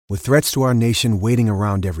With threats to our nation waiting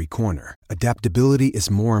around every corner, adaptability is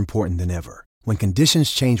more important than ever. When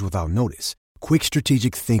conditions change without notice, quick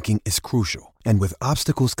strategic thinking is crucial. And with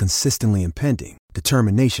obstacles consistently impending,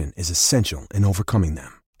 determination is essential in overcoming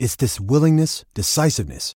them. It's this willingness,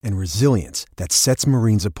 decisiveness, and resilience that sets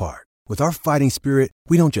Marines apart. With our fighting spirit,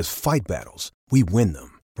 we don't just fight battles, we win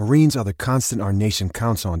them. Marines are the constant our nation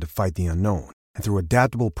counts on to fight the unknown. And through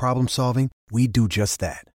adaptable problem solving, we do just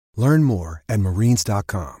that. Learn more at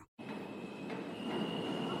marines.com.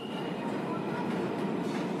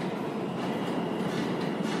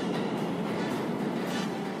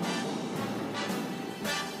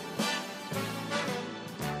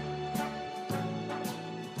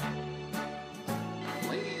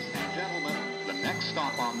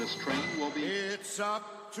 Stop on this train will be... It's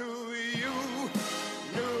up to you,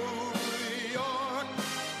 New York.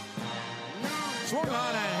 Swung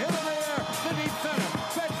on and hit in the air. The deep center.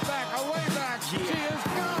 Fetch back, away back. She is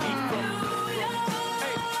gone.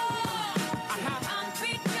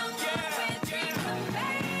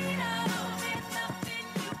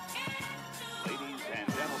 Ladies and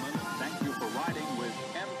gentlemen, thank you for riding with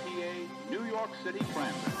MTA New York City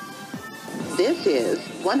Transit. This is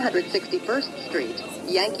 161st Street,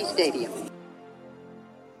 Yankee Stadium.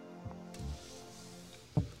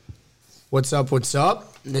 What's up? What's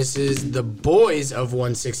up? This is the boys of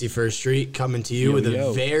 161st Street coming to you with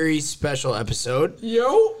a very special episode.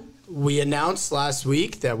 Yo! We announced last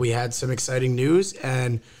week that we had some exciting news,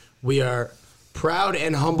 and we are proud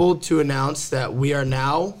and humbled to announce that we are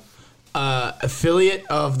now affiliate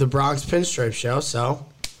of the Bronx Pinstripe Show. So,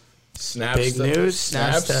 big news.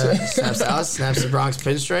 Snaps to us. Snaps to Bronx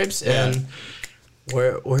Pinstripes, and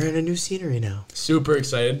we're in a new scenery now. Super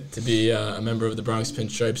excited to be a member of the Bronx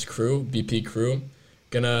Pinstripes crew, BP crew.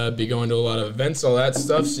 Gonna be going to a lot of events, all that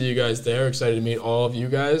stuff. See you guys there. Excited to meet all of you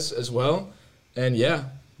guys as well. And yeah,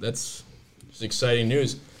 that's just exciting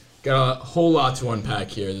news. Got a whole lot to unpack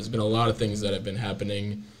here. There's been a lot of things that have been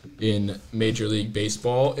happening in Major League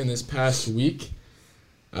Baseball in this past week.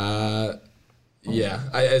 As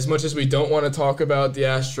much as we don't want to talk about the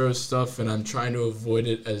Astros stuff, and I'm trying to avoid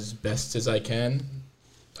it as best as I can,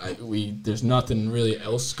 there's nothing really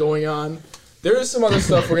else going on. There is some other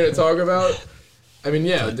stuff we're going to talk about. I mean,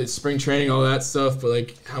 the spring training, all that stuff, but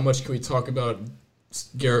like, how much can we talk about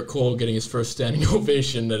Garrett Cole getting his first standing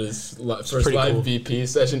ovation at his first live cool VP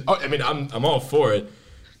session? Oh, I mean, I'm all for it.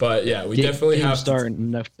 But yeah, we definitely have to start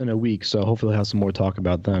in a week, so hopefully we'll have some more talk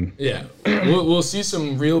about them. Yeah, we'll see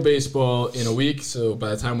some real baseball in a week. So by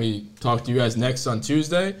the time we talk to you guys next on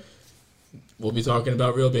Tuesday, we'll be talking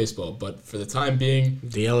about real baseball. But for the time being,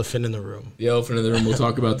 the elephant in the room. We'll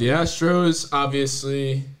talk about the Astros,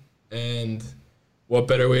 obviously, and what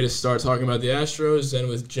better way to start talking about the Astros than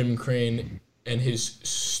with Jim Crane and his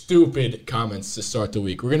stupid comments to start the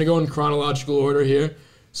week. We're gonna go in chronological order here.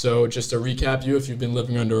 So just to recap you, if you've been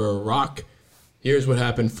living under a rock, here's what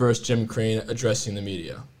happened first. Jim Crane addressing the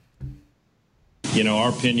media. Our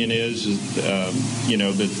opinion is that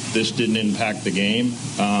this didn't impact the game.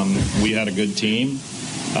 We had a good team.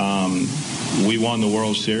 We won the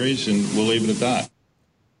World Series, and we'll leave it at that.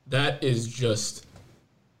 That is just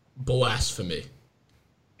blasphemy.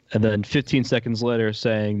 And then 15 seconds later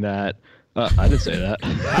saying that, I didn't say that.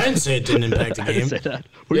 I didn't say it didn't impact the game. I didn't say that.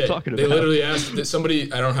 What are you talking about? They literally asked that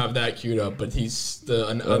somebody, I don't have that queued up, but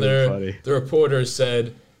the reporter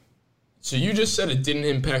said, so you just said it didn't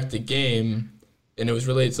impact the game, and it was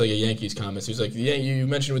related to like a Yankees comment. So he's like, you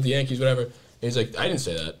mentioned with the Yankees, whatever. And he's like, I didn't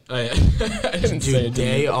say that. I didn't say it.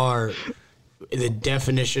 They are the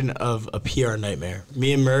definition of a PR nightmare.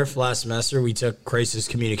 Me and Murph last semester, we took crisis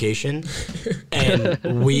communication, and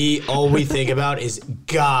all we think about is,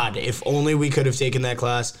 God, if only we could have taken that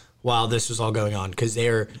class while this was all going on, because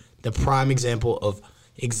they're the prime example of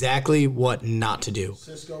exactly what not to do.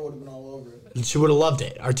 Cisco would have been all over it. She would have loved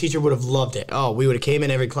it. Our teacher would have loved it. Oh, we would have came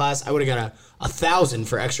in every class. I would have got 1,000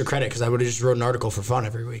 for extra credit because I would have just wrote an article for fun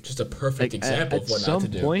every week. Just a perfect example of what not to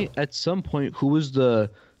do. At some point, who was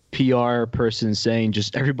the PR person saying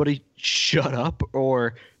just everybody shut up,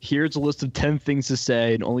 or here's a list of 10 things to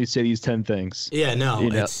say and only say these 10 things? Yeah, no.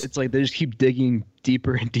 It's like they just keep digging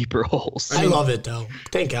deeper and deeper holes. I love it, though.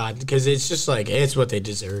 Thank God, because it's just like, it's what they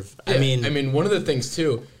deserve. Yeah, I mean, one of the things,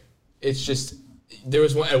 too, it's just, there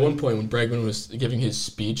was at one point when Bregman was giving his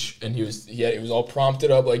speech, and he was all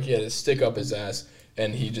prompted up, like he had his stick up his ass,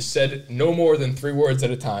 and he just said no more than 3 words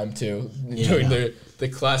at a time, too, doing the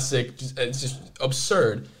classic, it's just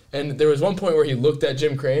absurd. And there was one point where he looked at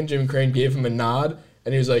Jim Crane. Jim Crane gave him a nod,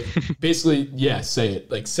 and he was like, basically, yeah, say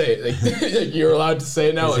it. Like, say it. Like you're allowed to say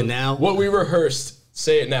it now. Is it now? What we rehearsed,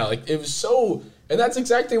 say it now. Like, it was so, and that's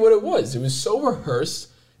exactly what it was. It was so rehearsed.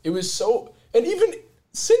 It was so, and even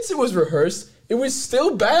since it was rehearsed, it was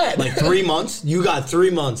still bad. Like 3 months? You got 3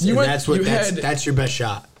 months, and that's your best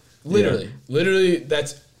shot. Literally,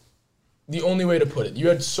 that's the only way to put it. You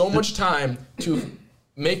had so much time to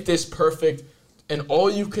make this perfect, and all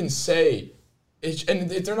you can say is, and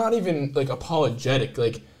they're not even like apologetic,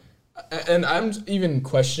 like, and I'm even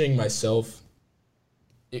questioning myself.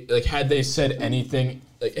 Like, had they said anything,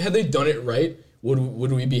 like, had they done it right,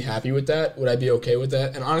 would we be happy with that? Would I be okay with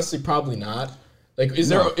that? And honestly, probably not. Like, is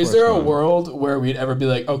there a world where we'd ever be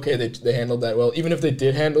like, okay, they handled that well, even if they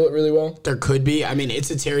did handle it really well? There could be. I mean, it's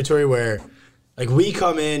a territory where, like, we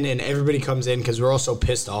come in and everybody comes in because we're all so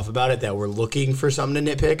pissed off about it that we're looking for something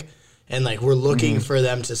to nitpick. And, like, we're looking for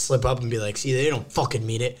them to slip up and be like, see, they don't fucking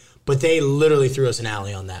mean it. But they literally threw us an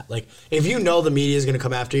alley on that. Like, if you know the media is going to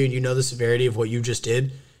come after you and you know the severity of what you just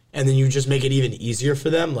did, and then you just make it even easier for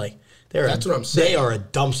them, like, that's what I'm saying. They are a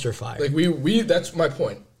dumpster fire. Like, we that's my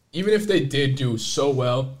point. Even if they did do so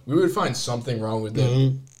well, we would find something wrong with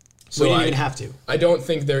them. So we didn't even have to. I don't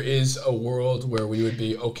think there is a world where we would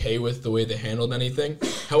be okay with the way they handled anything.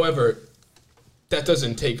 However, that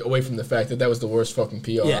doesn't take away from the fact that was the worst fucking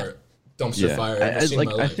PR dumpster fire I've ever seen in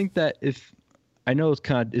my life. I think that I know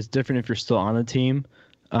it's different if you're still on a team,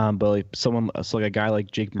 but like a guy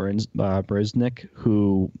like Jake Marisnick,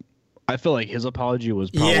 who I feel like his apology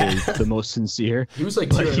was probably the most sincere. He was like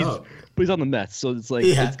tearing up. But he's on the Mets, so it's like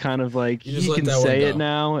it's kind of like he can say it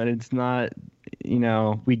now, and it's not,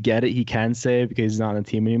 we get it. He can say it because he's not on the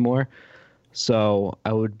team anymore. So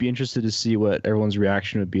I would be interested to see what everyone's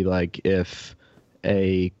reaction would be like if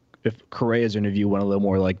Correa's interview went a little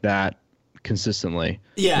more like that consistently.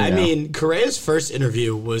 Yeah, I mean, Correa's first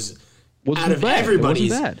interview was out of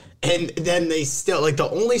everybody's. And then they still, like, the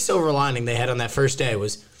only silver lining they had on that first day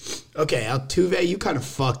was, okay, Altuve, you kind of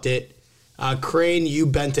fucked it. Crane, you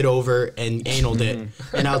bent it over and analed it.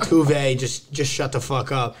 And Altuve just shut the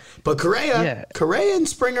fuck up. But Correa and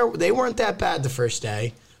Springer, they weren't that bad the first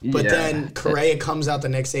day. But then Correa comes out the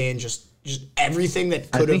next day and just everything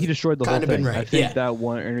that could have he destroyed the whole thing. Been right. I think that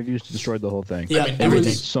one interview destroyed the whole thing. Yeah,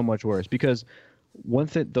 everything's so much worse. Because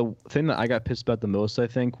the thing that I got pissed about the most, I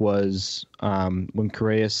think, was when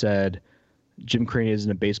Correa said Jim Crane isn't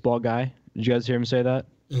a baseball guy. Did you guys hear him say that?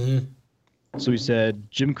 Mm-hmm. So he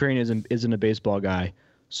said Jim Crane isn't a baseball guy,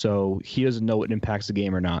 so he doesn't know what impacts the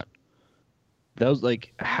game or not. That was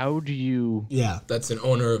like, how do you? Yeah, that's an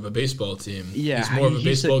owner of a baseball team. Yeah, he's more of a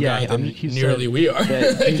baseball guy than nearly we are.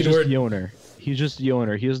 He's just the owner. He's just the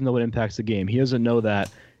owner. He doesn't know what impacts the game. He doesn't know that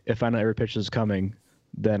if I know every pitch is coming,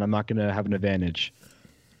 then I'm not going to have an advantage.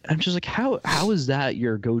 I'm just like, how is that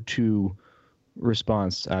your go-to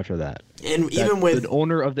response after that? And that even with the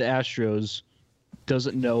owner of the Astros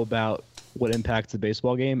doesn't know about what impacts the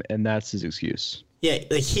baseball game, and that's his excuse. Yeah,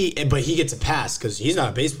 like he gets a pass because he's not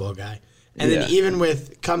a baseball guy. And then even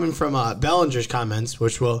with coming from Bellinger's comments,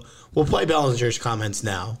 which we'll play Bellinger's comments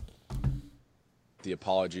now. The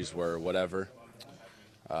apologies were whatever.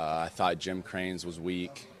 I thought Jim Crane's was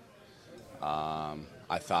weak. I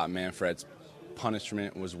thought Manfred's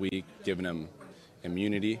punishment was weak, giving him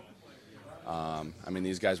immunity. I mean,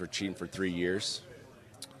 these guys were cheating for 3 years.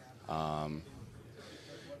 I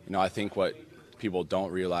think what people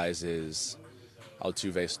don't realize is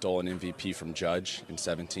Altuve stole an MVP from Judge in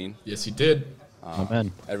 2017. Yes, he did.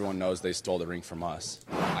 Everyone knows they stole the ring from us.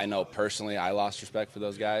 I know personally I lost respect for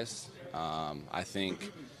those guys. I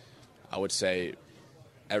think I would say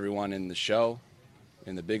everyone in the show,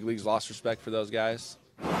 in the big leagues, lost respect for those guys.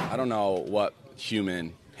 I don't know what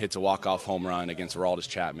human hits a walk-off home run against Aroldis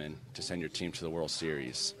Chapman to send your team to the World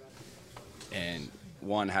Series. And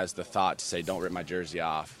one has the thought to say, don't rip my jersey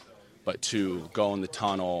off, but two, go in the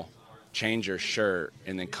tunnel, change your shirt,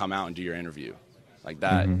 and then come out and do your interview. Like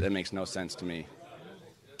that, that makes no sense to me.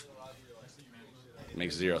 It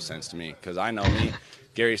makes zero sense to me because I know me.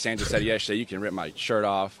 Gary Sanchez said yesterday, you can rip my shirt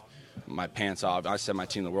off, my pants off. I sent my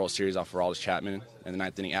team the World Series off for Aroldis Chapman in the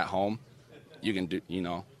ninth inning at home. You can do,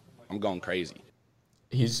 I'm going crazy.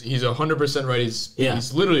 He's 100% right.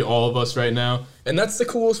 He's literally all of us right now. And that's the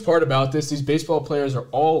coolest part about this. These baseball players are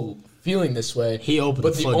all feeling this way.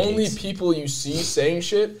 But the only people you see saying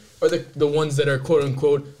shit are the ones that are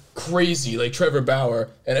quote-unquote crazy, like Trevor Bauer,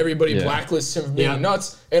 and everybody blacklists him for being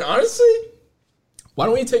nuts. And honestly, why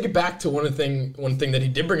don't we take it back to one thing that he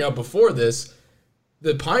did bring up before this,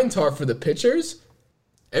 the pine tar for the pitchers.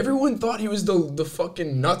 Everyone thought he was the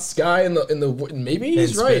fucking nuts guy in the maybe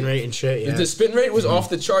he's right. Spin rate and shit. Yeah. The spin rate was off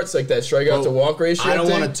the charts, like that strikeout to walk ratio. I don't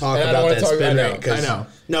want to talk about that spin rate. I know.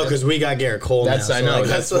 No, because we got Garrett Cole now. I know.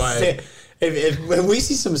 That's why. If we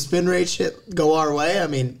see some spin rate shit go our way, I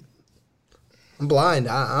mean, I'm blind.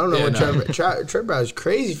 I don't know Yeah, what no. Trevor Bauer's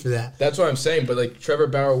crazy for that. That's what I'm saying. But like Trevor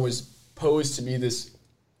Bauer was posed to be this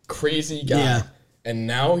crazy guy, Yeah. and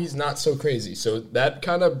now he's not so crazy. So that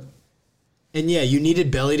kind of And yeah, you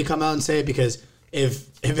needed Belly to come out and say it because if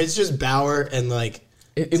it's just Bauer and like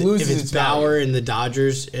it loses if it's its Bauer value. and the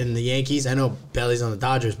Dodgers and the Yankees, I know Belly's on the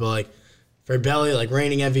Dodgers, but like for Belly, like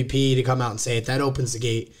reigning MVP to come out and say it, that opens the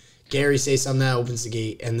gate. Gary say something that opens the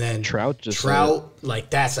gate, and then Trout like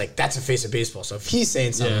that's a face of baseball. So if he's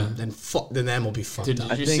saying something, then the MLB fucked Did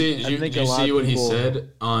up. you see what he people- said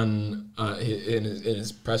on in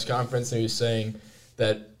his press conference? And he was saying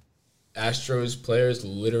that Astros players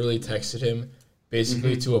literally texted him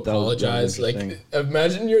basically to apologize. really Like, interesting.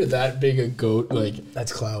 imagine you're that big a goat, like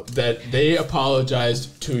That's clout. that they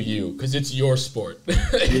apologized to you because it's your sport.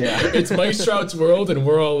 It's Mike Trout's world, and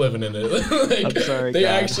we're all living in it. Like, I'm sorry, they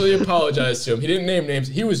God. actually apologized to him. He didn't name names.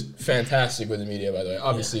 He was fantastic with the media, by the way.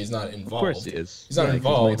 Obviously, he's not involved. Of course he is. He's not Yeah, 'cause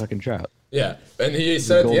involved. Mike fucking Trout. Yeah, and he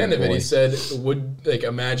said at the golden end of it, boy. he said, "Would like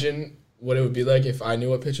imagine what it would be like if I knew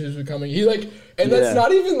what pitchers were coming." He like, and that's Yeah.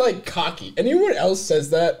 not even like cocky. Anyone else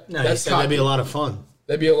says that? No, that's that'd be a lot of fun.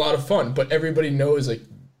 That'd be a lot of fun. But everybody knows, like,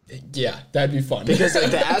 yeah, that'd be fun. Because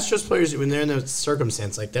like the Astros players, when they're in the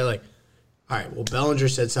circumstance, like they're like, all right, well Bellinger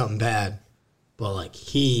said something bad, but like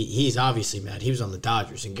he's obviously mad. He was on the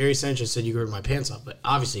Dodgers, and Gary Sanchez said you ripped my pants off, but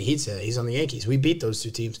obviously he'd say that. He's on the Yankees. We beat those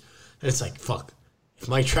two teams, and it's like fuck. If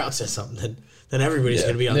Mike Trout says something, then everybody's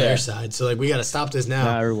gonna be on their side. So like we got to stop this now.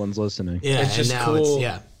 Now everyone's listening. Yeah, it's just and now cool.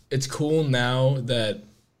 it's It's cool now that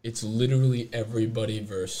it's literally everybody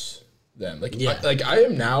versus them. Like, Yeah. I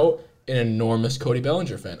am now an enormous Cody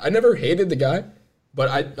Bellinger fan. I never hated the guy, but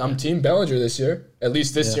I'm Team Bellinger this year. At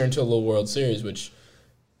least this year until the World Series, which,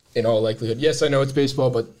 in all likelihood, yes, I know it's baseball,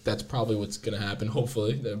 but that's probably what's gonna happen.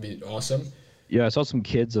 Hopefully, that'd be awesome. Yeah, I saw some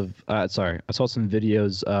kids of. I saw some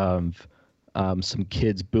videos of some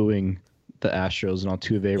kids booing the Astros and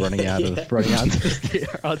Altuve running onto the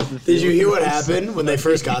field. Did you hear what happened when they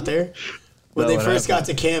first got there? When No, they what first got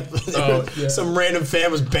to camp, yeah. some random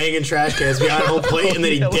fan was banging trash cans behind home plate, and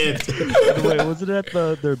then he dipped. Wait, was it at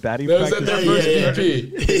their batting That was practice? at their first Yeah.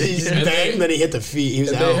 BP. He just And banged, and then he hit the feet. He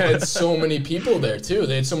was And out. they had so many people there too.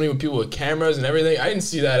 They had so many people with cameras and everything. I didn't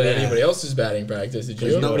see that at Yeah. anybody else's batting practice. Did you?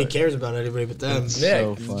 Because nobody cares about anybody but them. Yeah,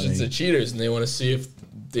 So 'cause funny. it's just the cheaters, and they want to see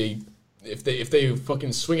if they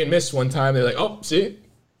fucking swing and miss one time. They're like, oh, see,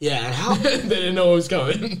 Yeah, and how they didn't know it was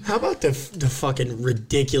coming. how about the fucking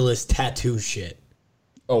ridiculous tattoo shit?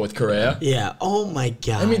 Oh, with Correa. Yeah. Oh my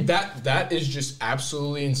god. I mean that is just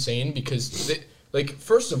absolutely insane because like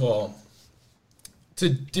first of all, to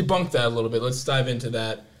debunk that a little bit, let's dive into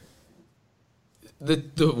that.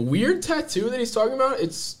 The weird tattoo that he's talking about,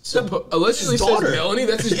 it's allegedly his says daughter. Melanie.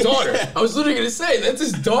 That's his daughter. I was literally gonna say that's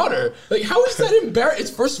his daughter. Like, how is that embarrassing?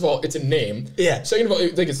 It's first of all, it's a name. Yeah. Second of all,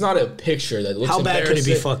 like it's not a picture that looks. how bad could it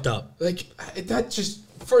be embarrassing. fucked up? Like that just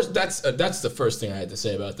first. That's the first thing I had to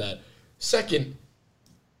say about that. Second,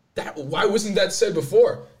 why wasn't that said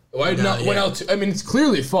before? Why No, not? yeah. When I mean, it's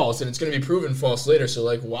clearly false, and it's going to be proven false later. So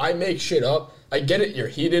like, why make shit up? I get it. You're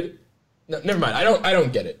heated. No, never mind. I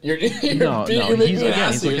don't get it. You're No, you're making he's an again.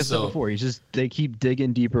 ass He's of like I said yourself. before. He's just they keep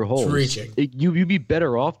digging deeper holes. reaching. You'd be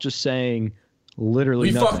better off just saying literally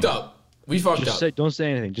We nothing. fucked up. We fucked Just up. say, don't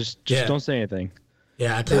say anything. Just Yeah. don't say anything.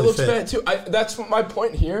 Yeah, I play That the looks fifth. bad too. That's my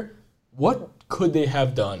point here. What could they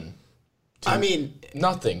have done? I mean,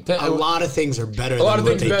 Nothing. a lot of things are better. A lot of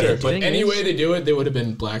than things what they better, did. but Thing any is- way they do it, they would have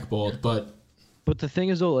been blackballed. But But the thing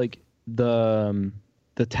is though, like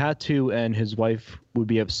the tattoo and his wife would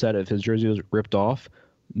be upset if his jersey was ripped off.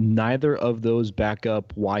 Neither of those back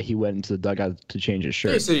up why he went into the dugout to change his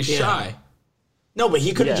they shirt. said he's Yeah. shy. No, but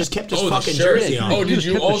he could have Yeah. just kept his The fucking shirt. jersey on. Oh, did just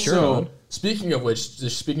you kept the shirt also? on. Speaking of which,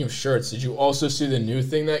 speaking of shirts, did you also see the new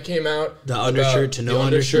thing that came out? The about undershirt to no the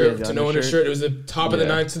undershirt? Yeah, to the no undershirt. undershirt. It was the top of the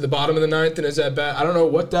Yeah. ninth to the bottom of the ninth, and is that bad? I don't know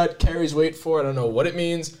what that carries weight for. I don't know what it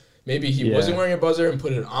means. Maybe he Yeah. wasn't wearing a buzzer and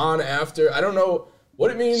put it on after. I don't know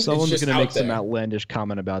what it means. Someone's it's just gonna make out some there. outlandish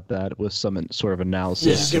comment about that with some sort of analysis.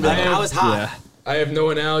 Yeah, just gonna be like, I was hot. Yeah. I have no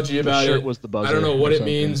analogy about shirt it. was the I don't know buzzer what or it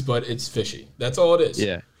something. means, but it's fishy. That's all it is.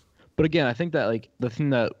 Yeah. But again, I think that like the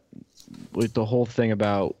thing that with the whole thing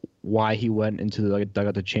about why he went into the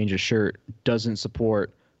dugout to change his shirt doesn't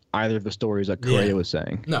support either of the stories that Correa Yeah. was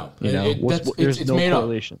saying. No, You know, there's it's no made up.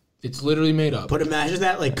 correlation. It's literally made up. But imagine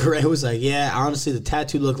that, like Gray was like, "Yeah, honestly, the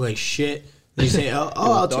tattoo looked like shit." And you say, "Oh,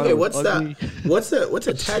 I'll daughter take it. was What's ugly." that? What's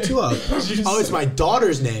a tattoo of? Oh, it's my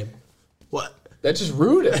daughter's name. What? That's just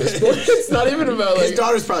rude at this point. It's not even about His like.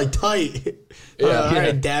 daughter's probably tight. Yeah. All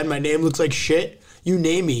right, Dad, my name looks like shit. You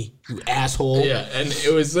name me, you asshole. Yeah, and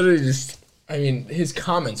it was literally just. I mean, his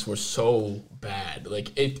comments were so bad.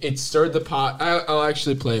 Like, it stirred the pot. I'll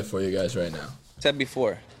actually play it for you guys right now. Said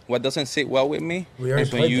before, what doesn't sit well with me We already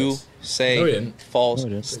is when played you this. say false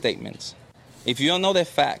statements. If you don't know the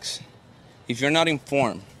facts, if you're not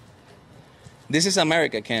informed, this is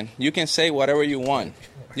America, Ken. You can say whatever you want.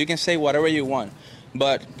 You can say whatever you want.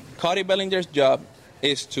 But Cody Bellinger's job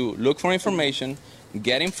is to look for information,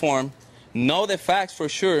 get informed, know the facts for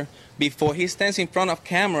sure before he stands in front of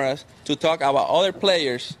cameras to talk about other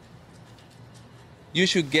players. You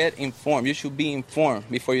should get informed. You should be informed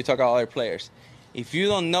before you talk about other players. If you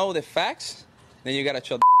don't know the facts, then you gotta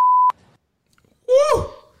shut the Woo!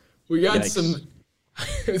 We got Yikes.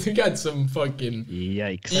 we got some fucking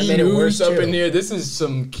Yikes. made it worse, news up too. in here. This is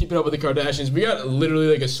some Keeping Up with the Kardashians. We got literally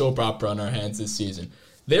like a soap opera on our hands this season.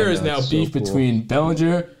 There is now it's so beef cool. between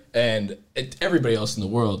Bellinger and everybody else in the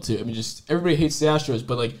world too. I mean, just everybody hates the Astros,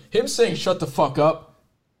 but like him saying "shut the fuck up,"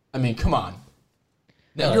 I mean, come on.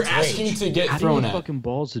 Now No, you're it's asking rage. to get How do you thrown have at. fucking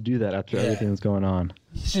balls to do that after Yeah. everything that's going on?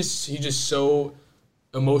 He's just so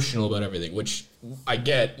emotional about everything, which I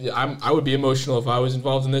get. I would be emotional if I was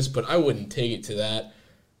involved in this, but I wouldn't take it to that.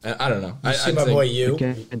 I don't know. You see my boy you?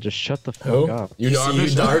 And just shut the fuck Who? up. You see you,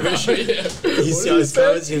 Darvish? Yeah. You What see did his say?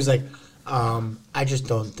 comments? He was like, I just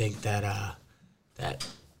don't think that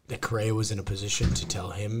Correa was in a position to tell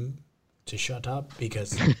him to shut up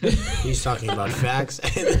because he's talking about facts.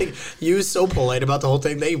 And like, he was so polite about the whole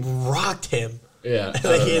thing. They rocked him. Yeah,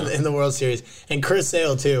 Like in the World Series. And Chris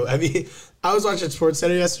Sale too. I mean, I was watching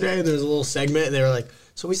SportsCenter yesterday and there was a little segment and they were like,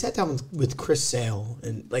 so we sat down with Chris Sale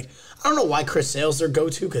and like, I don't know why Chris Sale's their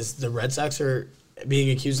go-to because the Red Sox are being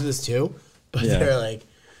accused of this too. But Yeah. they're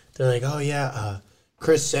like, oh yeah,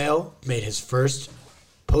 Chris Sale made his first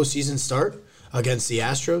postseason start against the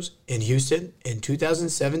Astros in Houston in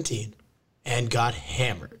 2017 and got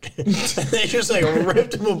hammered. And they just like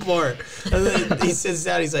ripped him apart. And then he sits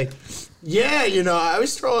down, he's like, yeah, I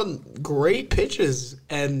was throwing great pitches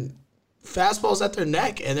and fastballs at their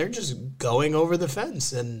neck and they're just going over the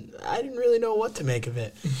fence and I didn't really know what to make of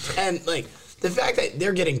it. And like the fact that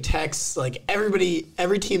they're getting texts, like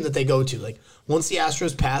every team that they go to, like once the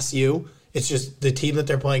Astros pass you, it's just the team that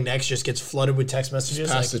they're playing next just gets flooded with text messages.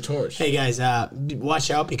 Pass like, the torch. Hey guys,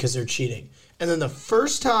 watch out because they're cheating. And then the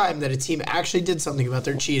first time that a team actually did something about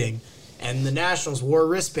their cheating and the Nationals wore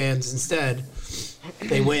wristbands instead,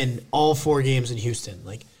 they win all 4 games in Houston.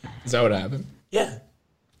 Like, Is that what happened? yeah.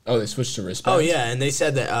 Oh, they switched to wristbands. Oh yeah, and they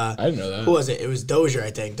said that. I didn't know that. Who was it? It was Dozier, I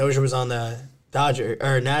think. Dozier was on the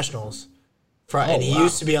Nationals, and he wow.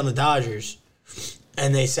 used to be on the Dodgers.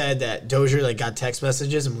 And they said that Dozier like got text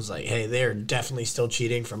messages and was like, "Hey, they're definitely still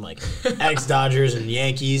cheating from like ex-Dodgers and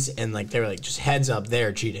Yankees," and like they were like, "Just heads up,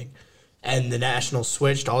 they're cheating." And the Nationals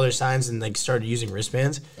switched all their signs and like started using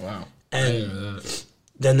wristbands. Wow. And I didn't know that.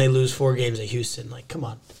 then they lose 4 games at Houston. Like, come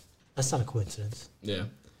on, that's not a coincidence. Yeah.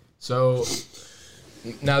 So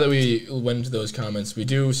now that we went into those comments, we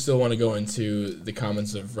do still want to go into the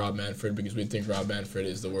comments of Rob Manfred because we think Rob Manfred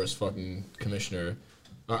is the worst fucking commissioner.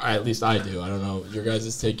 Or at least I do. I don't know. Your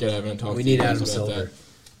guys' take it. I haven't talked We to you need guys Adam about Silver. that.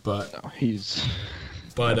 But He's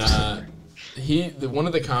one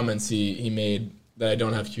of the comments he made that I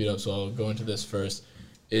don't have queued up, so I'll go into this first,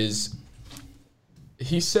 is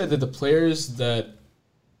he said that the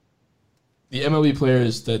MLB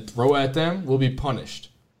players that throw at them will be punished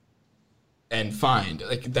and fined.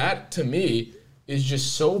 Like, that, to me, is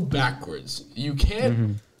just so backwards. You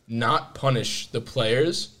can't not punish the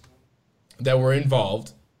players that were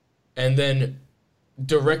involved and then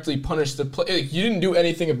directly punish the player. Like, you didn't do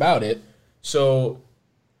anything about it, so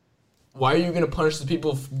why are you going to punish the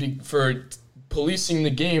people for policing the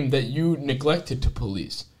game that you neglected to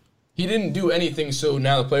police? He didn't do anything, so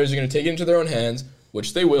now the players are going to take it into their own hands,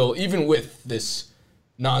 which they will, even with this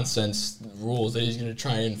nonsense rules that he's going to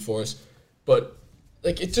try and enforce. But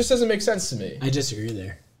like, it just doesn't make sense to me. I disagree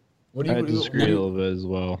there. What do you? I disagree a little bit as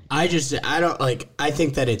well. I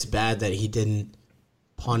think that it's bad that he didn't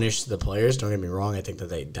punish the players. Don't get me wrong. I think that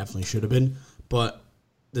they definitely should have been. But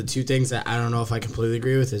the two things that I don't know if I completely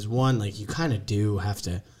agree with is one, like you kind of do have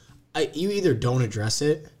to, you either don't address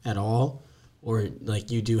it at all or like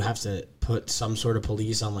you do have to put some sort of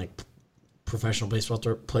police on like professional baseball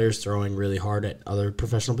players throwing really hard at other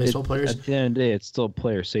professional baseball players. At the end of the day, it's still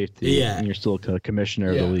player safety. Yeah. And you're still a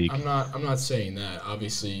commissioner of the league. I'm not saying that.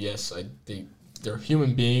 Obviously, yes, I think they're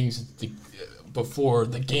human beings before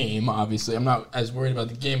the game, obviously. I'm not as worried about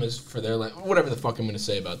the game as for their life. Whatever the fuck I'm going to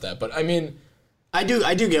say about that. But, I mean, I do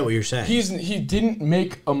get what you're saying. he didn't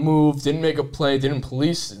make a move, didn't make a play, didn't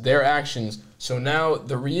police their actions. So now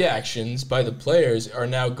the reactions by the players are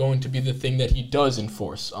now going to be the thing that he does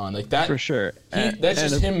enforce on. Like that, For sure. That's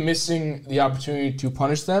just him missing the opportunity to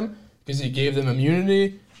punish them because he gave them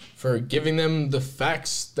immunity, for giving them the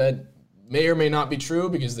facts that may or may not be true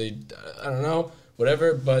because I don't know,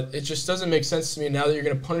 whatever. But it just doesn't make sense to me now that you're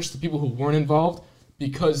going to punish the people who weren't involved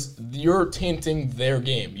because you're tainting their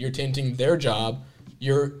game. You're tainting their job.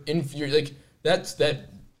 You're like, that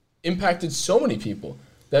impacted so many people.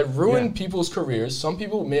 That ruined people's careers. Some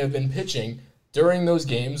people may have been pitching during those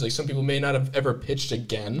games. Like, some people may not have ever pitched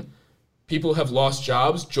again. People have lost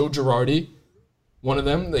jobs. Joe Girardi, one of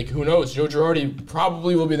them. Like, who knows? Joe Girardi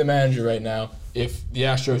probably will be the manager right now if the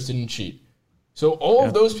Astros didn't cheat. So all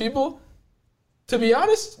of those people, to be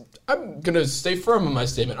honest, I'm going to stay firm on my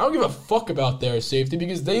statement. I don't give a fuck about their safety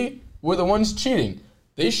because they were the ones cheating.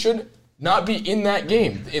 They should not be in that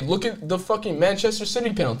game. Look at the fucking Manchester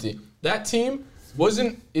City penalty. That team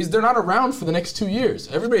they're not around for the next 2 years.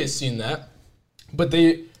 Everybody's seen that. But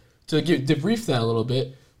to debrief that a little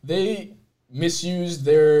bit, they misused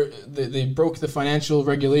they broke the financial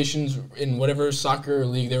regulations in whatever soccer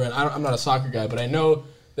league they're in. I'm not a soccer guy, but I know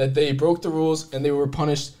that they broke the rules and they were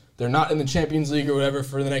punished. They're not in the Champions League or whatever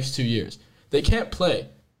for the next 2 years. They can't play.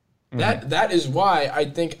 Mm-hmm. That is why I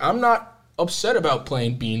think I'm not upset about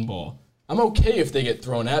playing beanball. I'm okay if they get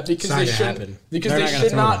thrown at because they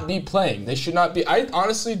should not be playing. They should not be. I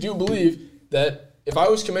honestly do believe that if I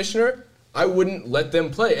was commissioner, I wouldn't let them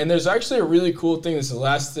play. And there's actually a really cool thing. This is the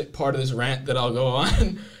last part of this rant that I'll go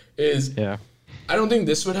on. I don't think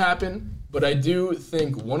this would happen, but I do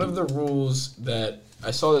think one of the rules that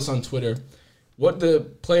I saw this on Twitter. What the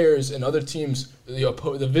players and other teams,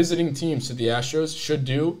 the visiting teams to the Astros should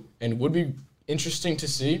do, and would be interesting to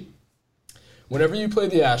see. Whenever you play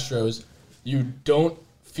the Astros, you don't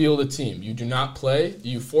field a team. You do not play.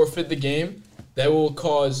 You forfeit the game. That will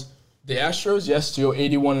cause the Astros, yes, to go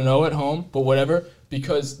 81-0 at home, but whatever,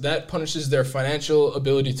 because that punishes their financial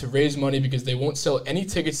ability to raise money because they won't sell any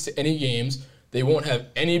tickets to any games. They won't have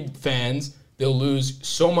any fans. They'll lose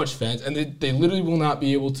so much fans, and they literally will not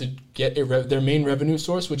be able to get their main revenue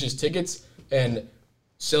source, which is tickets and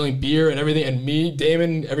selling beer and everything. And me,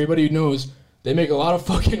 Damon, everybody who knows, they make a lot of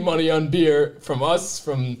fucking money on beer from us,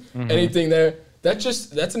 from anything there.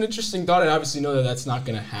 That's an interesting thought. I obviously know that that's not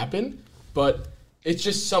going to happen, but it's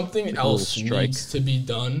just something else needs to be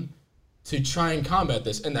done to try and combat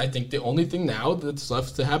this. And I think the only thing now that's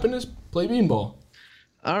left to happen is play beanball.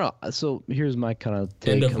 I don't know. So here's my kind of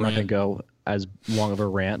take. I'm not going to go as long of a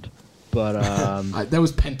rant, but that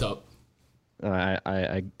was pent up.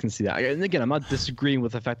 I can see that. And again, I'm not disagreeing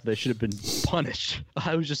with the fact that they should have been punished.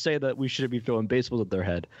 I was just saying that we shouldn't be throwing baseballs at their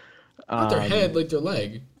head. Not their head, like their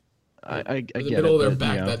leg. I get the middle it, of their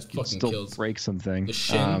back, you know, that's fucking still kills. Break something. The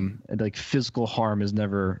shin. And like physical harm is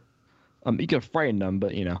never. You can frighten them,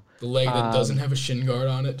 but you know. The leg that doesn't have a shin guard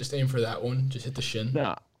on it, just aim for that one. Just hit the shin.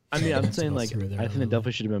 No, I mean I'm saying like I think they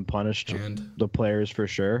definitely should have been punished. The players for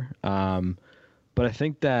sure. But I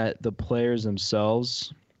think that the players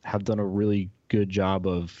themselves have done a really good job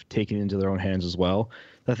of taking it into their own hands as well.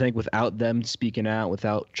 I think without them speaking out,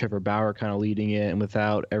 without Trevor Bauer kind of leading it, and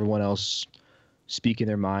without everyone else speaking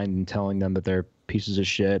their mind and telling them that they're pieces of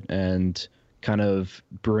shit and kind of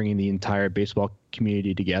bringing the entire baseball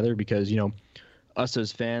community together, because, you know, us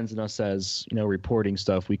as fans and us as, you know, reporting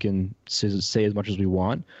stuff, we can say as much as we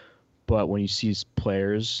want. But when you see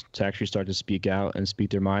players to actually start to speak out and speak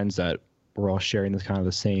their minds that we're all sharing this kind of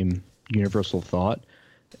the same universal thought,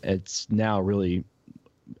 it's now really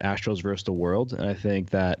Astros versus the world. And I think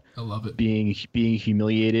that I love it. Being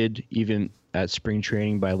humiliated even at spring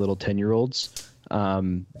training by little 10-year-olds,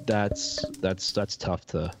 that's tough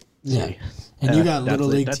to see. And you got little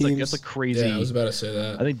league teams. That's a crazy. Yeah, I was about to say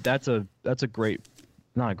that. I think that's a great.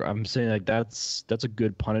 I'm saying like that's a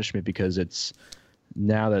good punishment, because it's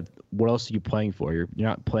now that what else are you playing for? You're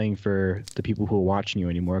not playing for the people who are watching you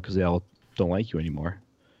anymore because they all don't like you anymore.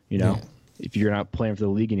 You know, if you're not playing for the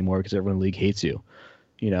league anymore because everyone in the league hates you.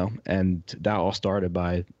 You know, and that all started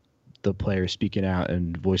by the players speaking out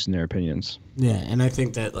and voicing their opinions. Yeah, and I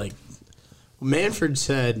think that, like Manfred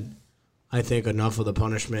said, I think enough of the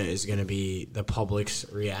punishment is going to be the public's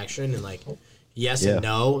reaction. And, like, yes and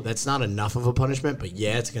no, that's not enough of a punishment, but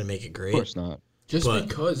yeah, it's going to make it great. Of course not. Just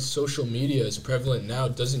because social media is prevalent now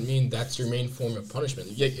doesn't mean that's your main form of punishment.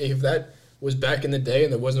 If that was back in the day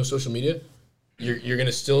and there was no social media, you're going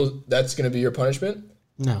to still, that's going to be your punishment?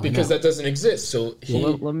 No, because that doesn't exist. So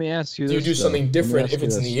let me ask you this. You do something different if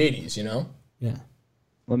it's in the 80s, you know? Yeah.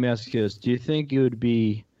 Let me ask you this. Do you think it would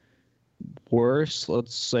be worse,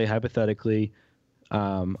 let's say hypothetically,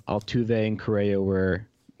 Altuve and Correa were,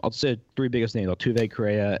 I'll say three biggest names, Altuve,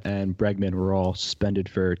 Correa, and Bregman were all suspended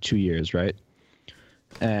for 2 years, right?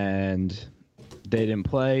 And they didn't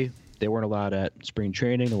play. They weren't allowed at spring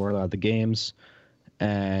training. They weren't allowed at the games.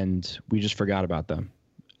 and we just forgot about them.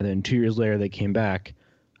 And then 2 years later, they came back.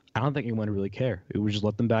 I don't think anyone would really care. It would just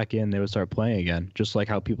let them back in. They would start playing again, just like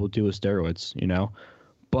how people do with steroids, you know?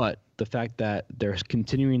 But the fact that they're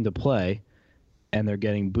continuing to play and they're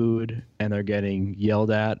getting booed and they're getting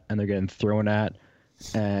yelled at and they're getting thrown at,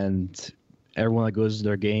 and everyone that goes to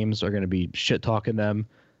their games are going to be shit-talking them,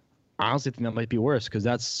 I honestly think that might be worse because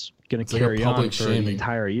that's going to carry on for an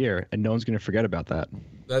entire year, and no one's going to forget about that.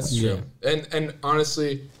 That's true. And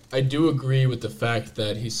honestly, I do agree with the fact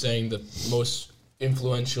that he's saying the most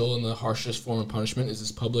influential and the harshest form of punishment is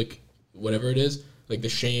this public, whatever it is, like the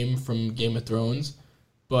shame from Game of Thrones.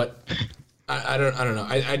 But I don't know.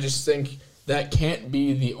 I just think that can't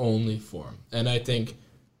be the only form. And I think,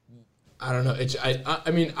 I don't know.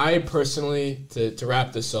 I mean, I personally, to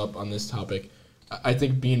wrap this up on this topic, I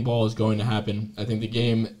think beanball is going to happen. I think the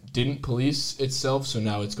game didn't police itself, so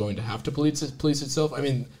now it's going to have to police itself. I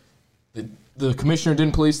mean, the commissioner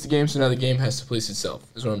didn't police the game, so now the game has to police itself,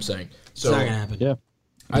 is what I'm saying. So, it's not going to happen. Yeah.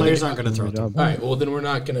 Players aren't going to throw it. All right, well, then we're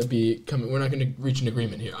not going to reach an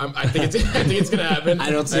agreement here. I think it's going to happen. I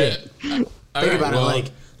don't see it. Think about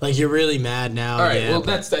it like you're really mad now. All right, well,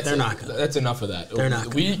 that's they're not going to. That's enough of that. They're not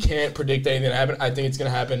gonna. We can't predict anything to happen. I think it's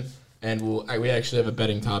going to happen, and we actually have a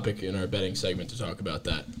betting topic in our betting segment to talk about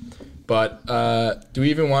that. But do we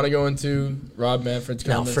even want to go into Rob Manfred's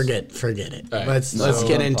comments? No, forget it. Right. Let's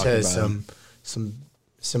get into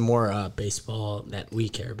some more baseball that we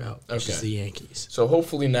care about, which is the Yankees. So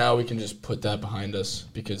hopefully now we can just put that behind us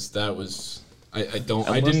because that was I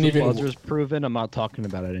didn't the even. buzzer's proven. I'm not talking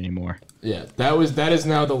about it anymore. Yeah, that is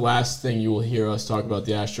now the last thing you will hear us talk about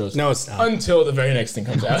the Astros. No, it's not. Until the very next thing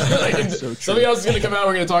comes out. Something else is going to come out.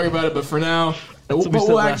 We're going to talk about it, but for now,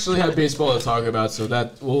 we'll actually have baseball to talk about. So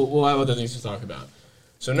that we'll have other things to talk about.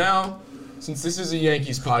 So now, since this is a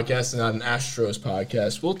Yankees podcast and not an Astros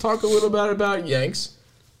podcast, we'll talk a little bit about Yanks.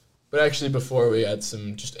 But actually, before we had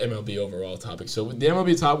some just MLB overall topics. So the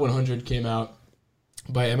MLB Top 100 came out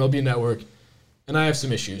by MLB Network, and I have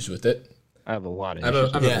some issues with it. I have a lot of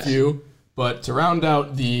issues. I have a few, but to round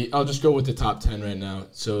out I'll just go with the top 10 right now.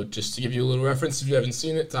 So just to give you a little reference, if you haven't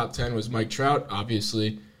seen it, top 10 was Mike Trout,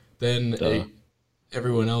 obviously. Then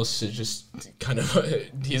everyone else is just kind of,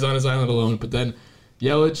 he's on his island alone. But then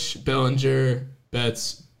Yelich, Bellinger,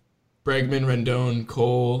 Betts, Bregman, Rendon,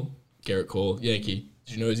 Cole, Garrett Cole, Yankee.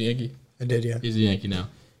 Did you know he's a Yankee? I did, yeah. He's a Yankee now.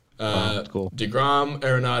 Cool. DeGrom,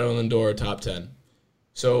 Arenado, Lindor, top 10.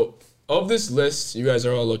 So of this list, you guys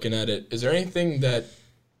are all looking at it. Is there anything that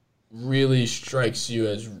really strikes you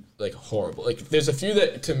as like horrible? Like there's a few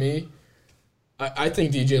that to me, I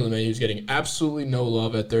think DJ LeMahieu is getting absolutely no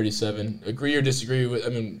love at 37. Agree or disagree with? I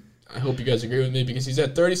mean, I hope you guys agree with me because he's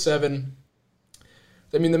at 37.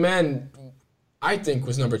 I mean, the man, I think,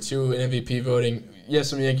 was number 2 in MVP voting.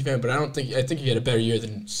 Yes, I'm a Yankee fan, but I think he had a better year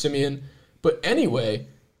than Simeon. But anyway,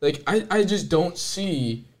 like I just don't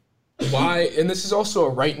see why, and this is also a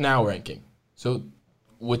right now ranking. So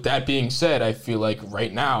with that being said, I feel like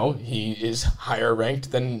right now he is higher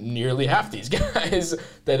ranked than nearly half these guys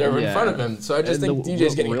that are in front of him. So I just think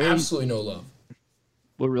DJ's getting absolutely no love.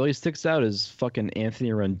 What really sticks out is fucking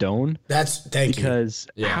Anthony Rendon. Because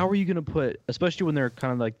how are you going to put, especially when they're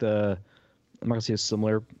kind of like I'm not going to say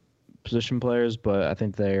similar position players, but I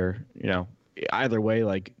think they're, either way,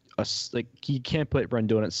 like you can't put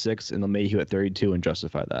Rendon at 6 and LeMahieu at 32 and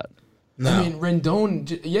justify that. No. I mean,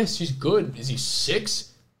 Rendon, yes, he's good. Is he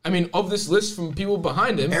 6? I mean, of this list from people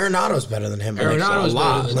behind him, Arenado's better than him. Arenado's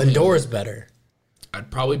better than him. Lindor's better. I'd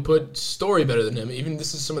probably put Story better than him. Even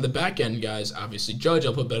this is some of the back end guys. Obviously, Judge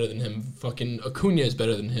I'll put better than him. Fucking Acuna is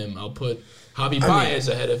better than him. I'll put Javi Baez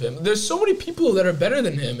ahead of him. There's so many people that are better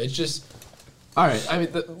than him. It's just all right. I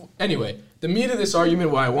mean, anyway, the meat of this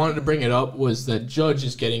argument, why I wanted to bring it up, was that Judge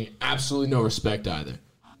is getting absolutely no respect either.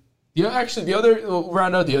 We'll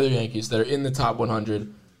round out the other Yankees that are in the top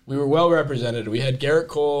 100. We were well represented. We had Garrett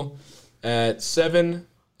Cole at 7,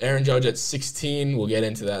 Aaron Judge at 16. We'll get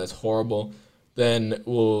into that. That's horrible. Then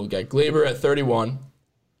we'll get Glaber at 31.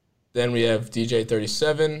 Then we have DJ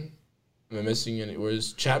 37. Am I missing any?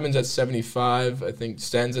 Whereas Chapman's at 75. I think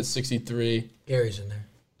Stan's at 63. Gary's in there.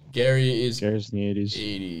 Gary's in the 80s.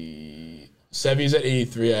 80. Sevy's at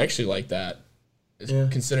 83. I actually like that.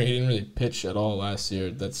 Considering he didn't really pitch at all last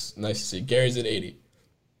year, that's nice to see. Gary's at 80.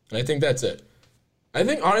 And I think that's it. I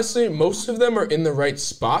think, honestly, most of them are in the right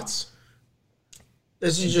spots.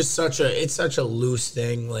 This is just such a loose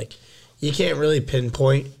thing. Like, you can't really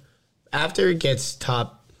pinpoint. After it gets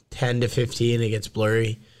top 10 to 15, it gets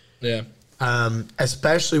blurry. Yeah.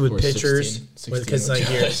 Especially with pitchers. 16,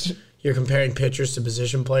 Because, you're comparing pitchers to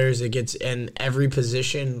position players. It gets, and every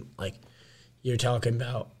position, like, you're talking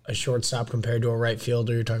about a shortstop compared to a right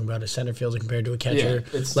fielder. You're talking about a center fielder compared to a catcher.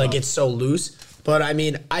 Yeah, it's like tough. it's so loose. But I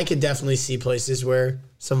mean, I could definitely see places where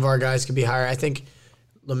some of our guys could be higher. I think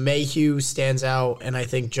LeMahieu stands out, and I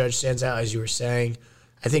think Judge stands out, as you were saying.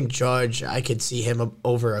 I think Judge, I could see him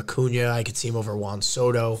over Acuna. I could see him over Juan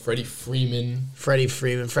Soto. Freddie Freeman. Freddie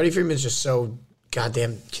Freeman's just so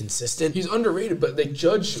goddamn consistent. He's underrated, but they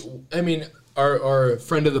Judge. I mean, our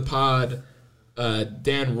friend of the pod,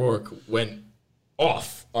 Dan Rourke, went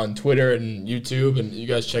off on Twitter and YouTube, and you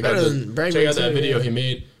guys check out that video he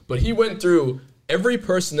made. But he went through every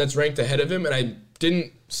person that's ranked ahead of him, and I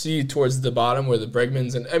didn't see towards the bottom where the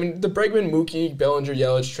Bregmans and I mean the Bregman, Mookie, Bellinger,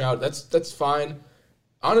 Yelich, Trout. That's fine.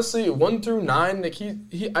 Honestly, 1 through 9, like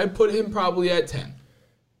I put him probably at 10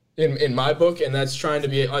 in my book, and that's trying to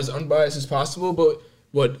be as unbiased as possible. But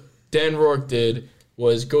what Dan Rourke did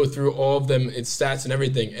was go through all of them, its stats and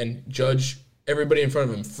everything, and judge everybody in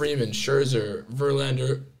front of him: Freeman, Scherzer,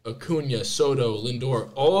 Verlander, Acuna, Soto,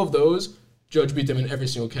 Lindor. All of those, Judge beat them in every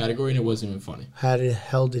single category, and it wasn't even funny. How the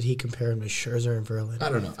hell did he compare him to Scherzer and Verlander?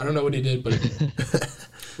 I don't know. I don't know what he did, but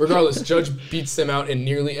regardless, Judge beats them out in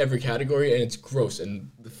nearly every category, and it's gross.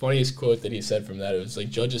 And the funniest quote that he said from that, it was like,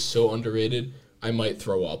 Judge is so underrated, I might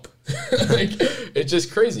throw up. Like, it's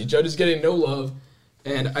just crazy. Judge is getting no love.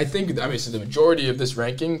 And I think, obviously, the majority of this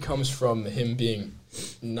ranking comes from him being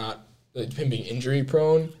injury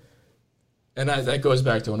prone. And that goes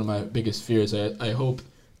back to one of my biggest fears. I hope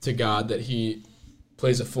to God that he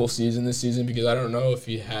plays a full season this season, because I don't know if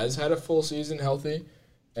he has had a full season healthy,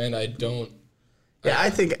 and I don't. Yeah, I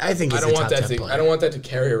think he's I don't a want top that 10 to. player. I don't want that to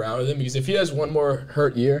carry around with him, because if he has one more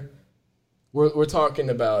hurt year, we're talking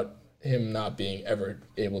about him not being ever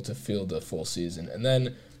able to field a full season, and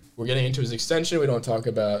then we're getting into his extension. We don't talk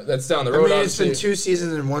about that's down the road. I mean, it's been obviously. 2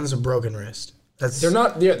 seasons and one's a broken wrist. They're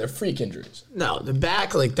not. Yeah, they're freak injuries. No, the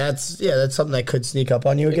back, like that's something that could sneak up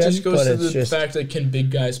on you It again. just goes but to it's the just, fact that can big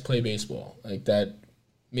guys play baseball like that?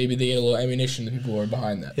 Maybe they get a little ammunition. The people who are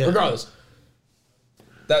behind that. Yeah. Regardless,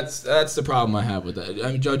 that's the problem I have with that.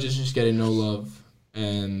 I mean, Judge is just getting no love.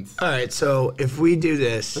 And all right, so if we do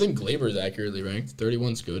this, I think Glaber is accurately ranked.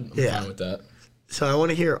 31's good. I'm fine with that. So I want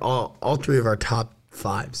to hear all 3 of our top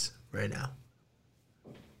 5s right now.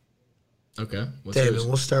 Okay. David,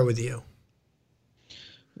 we'll start with you.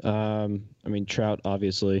 I mean, Trout,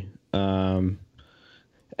 obviously. And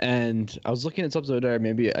I was looking at something there.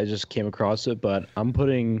 Maybe I just came across it, but I'm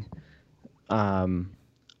putting. I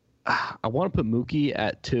want to put Mookie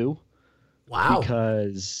at 2. Wow.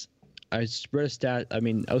 Because I read a stat. I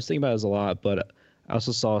mean, I was thinking about this a lot, but I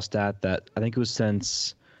also saw a stat that I think it was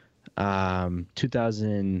since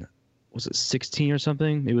 2000. Was it 16 or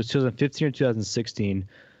something? It was 2015 or 2016.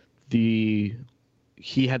 He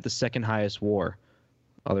had the second highest WAR,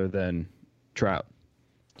 other than Trout.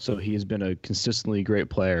 So he's been a consistently great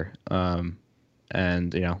player. And,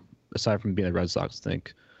 aside from being the Red Sox, I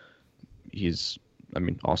think he's,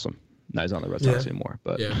 awesome. Now he's not the Red Sox anymore.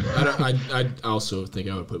 But yeah, I also think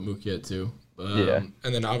I would put Mookie at 2. And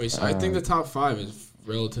then obviously, I think the top 5 is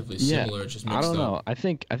relatively similar. Just mixed I don't know. up. I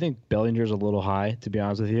think Bellinger's a little high, to be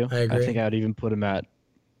honest with you. I agree. I think I would even put him at,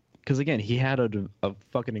 because again, he had a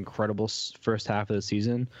fucking incredible first half of the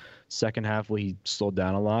season. Second half, he slowed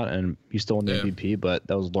down a lot, and he still won the MVP, but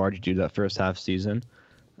that was largely due to that first half season.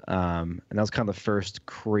 And that was kind of the first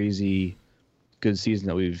crazy good season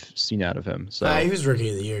that we've seen out of him. So He was Rookie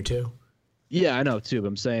of the Year, too. Yeah, I know, too, but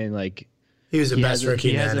I'm saying, like... He was the best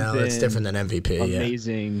rookie in the NL. It's different than MVP.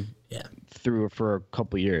 Amazing through for a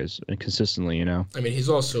couple years and consistently, I mean, he's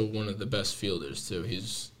also one of the best fielders, too.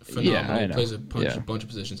 He's phenomenal. He plays a bunch of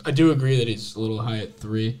positions. I do agree that he's a little high at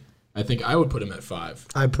 3. I think I would put him at 5.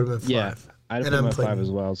 I'd put him at 5. Yeah, I'd put him at 5 as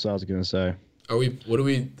well, so I was going to say.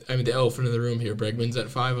 The elephant in the room here. Bregman's at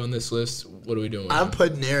 5 on this list. What are we doing? I'm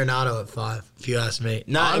putting Arenado at 5, if you ask me.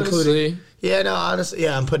 Not honestly, including... Yeah, no, honestly,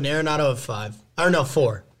 I'm putting Arenado at 5. Or no,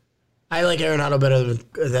 4. I like Arenado better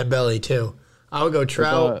than Belly, too. I would go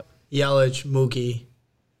Trout, Yelich, Mookie,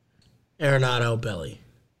 Arenado, Belly.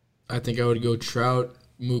 I think I would go Trout,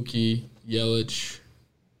 Mookie, Yelich.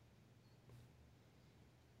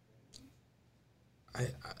 I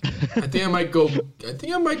think I might go.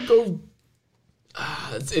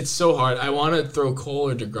 It's so hard. I want to throw Cole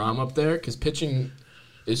or DeGrom up there because pitching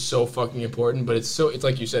is so fucking important. But it's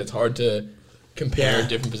like you said, it's hard to compare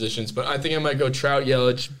different positions. But I think I might go Trout,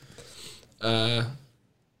 Yelich,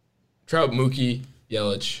 Trout, Mookie,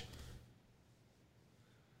 Yelich.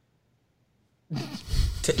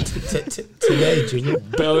 Today, Junior.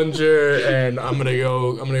 Bellinger, and I'm gonna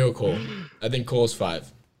go Cole. I think Cole's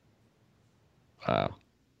 5. Wow.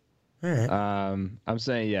 All right. I'm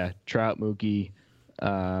saying Trout, Mookie,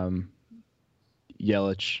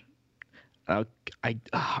 Yelich. I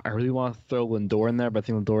really want to throw Lindor in there, but I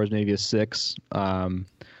think Lindor is maybe a 6.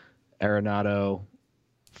 Arenado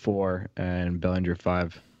 4 and Bellinger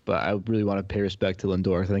 5. But I really want to pay respect to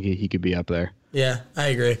Lindor. I think he could be up there. Yeah,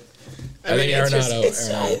 I agre. I think Arenado.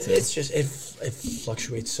 It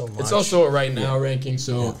fluctuates so much. It's also a right now ranking,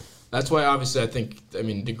 so that's why obviously I think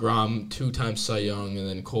DeGrom 2-time Cy Young, and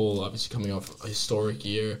then Cole obviously coming off a historic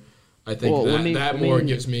year. I think that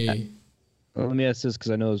gives me. Let me ask this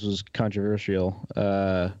because I know this was controversial.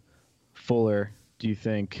 Fuller, do you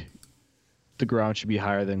think DeGrom should be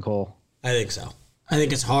higher than Cole? I think so. I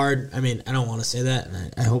think it's hard. I mean, I don't want to say that,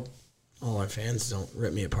 and I hope all our fans don't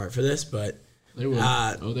rip me apart for this, but they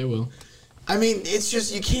will. They will. I mean, it's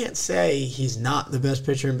just you can't say he's not the best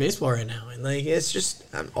pitcher in baseball right now, and it's just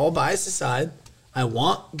all bias aside. I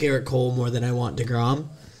want Garrett Cole more than I want DeGrom.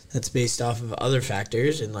 That's based off of other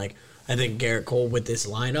factors, and I think Garrett Cole with this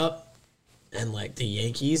lineup and the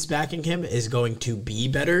Yankees backing him is going to be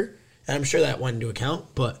better, and I'm sure that went into account,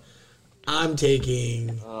 but I'm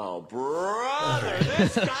taking. Oh, brother,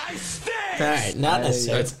 this guy stinks. All right, not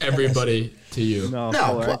necessarily. That's everybody to you. No,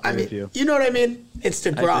 but I mean, you know what I mean? It's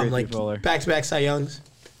DeGrom, back-to-back Cy Youngs.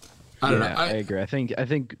 I don't know. I agree. I think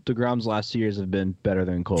DeGrom's last 2 years have been better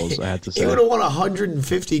than Cole's. I had to say he would have won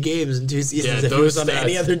 150 games in 2 seasons if he was on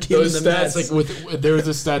any other team in the Mets. There was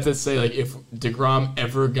a stat that say if DeGrom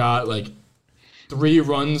ever got 3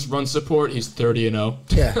 run support, he's 30-0.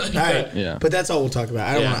 Yeah, all right. Yeah, but that's all we'll talk about.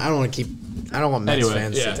 I don't want Mets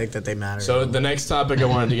fans to think that they matter. So the next topic I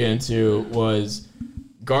wanted to get into was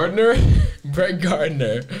Brett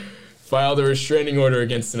Gardner filed a restraining order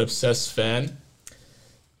against an obsessed fan.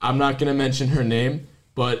 I'm not going to mention her name,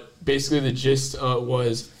 but basically the gist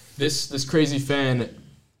was this crazy fan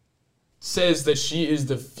says that she is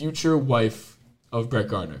the future wife of Brett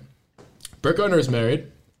Gardner. Brett Gardner is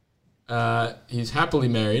married. He's happily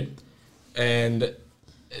married. And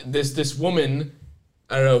this woman,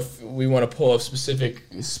 I don't know if we want to pull up specific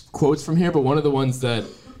quotes from here, but one of the ones that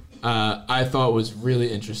I thought was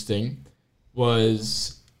really interesting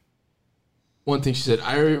was one thing she said,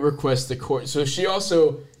 I request the court. So she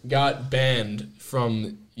also got banned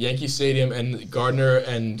from Yankee Stadium, and Gardner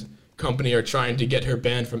and company are trying to get her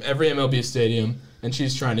banned from every MLB stadium, and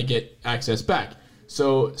she's trying to get access back.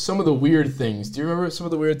 So some of the weird things. Do you remember some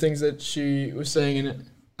of the weird things that she was saying in it?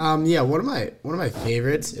 Yeah, one of my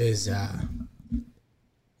favorites is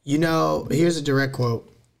here's a direct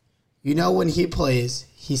quote. When he plays,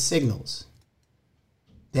 he signals.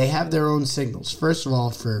 They have their own signals. First of all,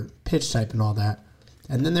 for pitch type and all that.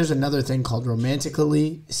 And then there's another thing called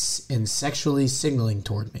romantically and sexually signaling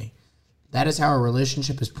toward me. That is how our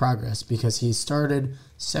relationship has progressed because he started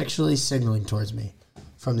sexually signaling towards me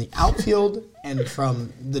from the outfield and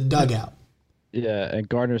from the dugout. Yeah, and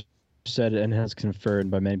Gardner said and has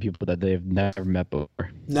confirmed by many people that they've never met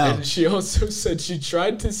before. No. And she also said she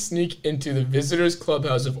tried to sneak into the visitors'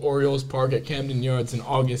 clubhouse of Orioles Park at Camden Yards in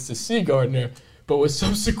August to see Gardner, but was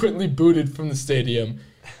subsequently booted from the stadium.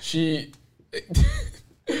 She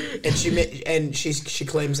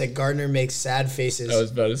claims that Gardner makes sad faces. I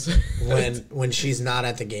was about to say when she's not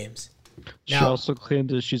at the games. She also claimed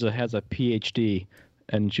that she has a PhD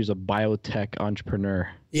and she's a biotech entrepreneur.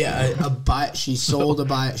 Yeah, she's selling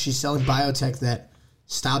biotech that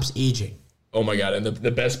stops aging. Oh my God! And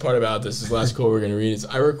the best part about this last quote we're going to read is,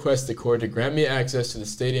 I request the court to grant me access to the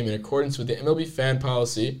stadium in accordance with the MLB fan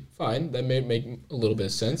policy. Fine, that may make a little bit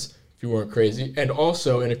of sense if you weren't crazy. And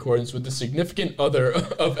also in accordance with the significant other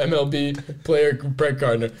of MLB player Brett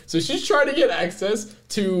Gardner. So she's trying to get access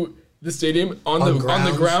to the stadium on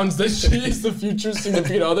the grounds that she is the future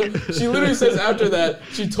significant other. She literally says after that,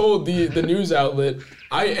 she told the news outlet,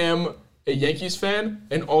 I am a Yankees fan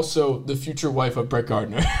and also the future wife of Brett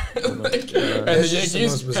Gardner. And the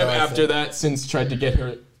Yankees have after that since tried to get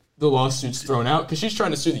the lawsuits thrown out because she's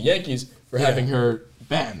trying to sue the Yankees for having her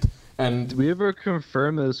banned. And did we ever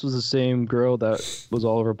confirm that this was the same girl that was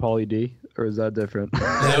all over Pauly D? Or is that different?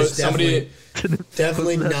 That was definitely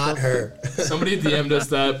not her. Somebody DM'd us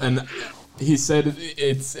that, and he said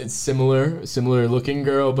it's similar looking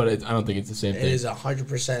girl, but I don't think it's the same thing. It is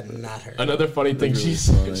 100% not her. Another funny thing she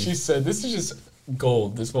said, this is just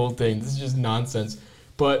gold, this whole thing. This is just nonsense.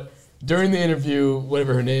 But during the interview,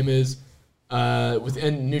 whatever her name is, with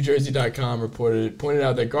NewJersey.com pointed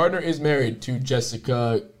out that Gardner is married to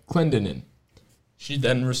Jessica Clendenin. She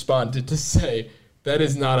then responded to say, that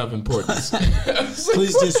is not of importance.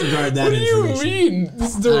 Please disregard that information. What do you mean?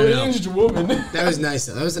 This deranged woman. That was nice.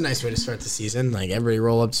 That was a nice way to start the season. Everybody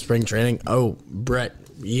roll up to spring training. Oh, Brett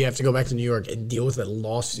you have to go back to New York and deal with a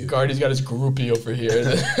lawsuit. Gardy's got his groupie over here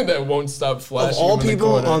that won't stop flashing. Of all him in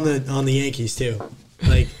people the corner. on the Yankees too,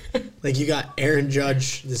 like you got Aaron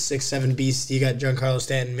Judge, the 6'7" beast. You got Giancarlo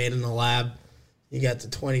Stanton made in the lab. You got the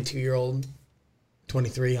 22-year-old,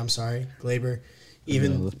 23. I'm sorry, Glaber.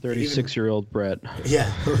 Even the 36-year-old Brett.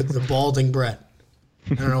 Yeah, the balding Brett.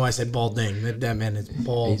 I don't know why I said balding. That man is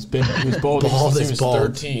bald. He was bald since he was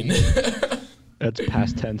 13. That's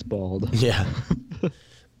past tense bald. Yeah.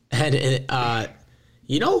 And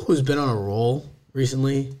you know who's been on a roll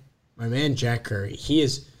recently? My man Jack Curry. He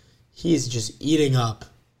is just eating up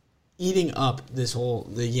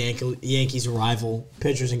the Yankees rival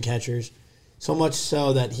pitchers and catchers. So much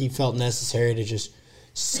so that he felt necessary to just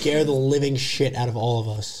scare the living shit out of all of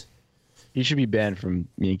us. He should be banned from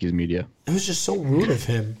Yankees media. It was just so rude of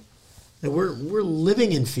him. Like we're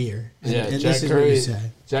living in fear. And Jack this is Curry, what you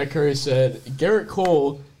say. Jack Curry said, Garrett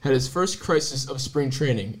Cole had his first crisis of spring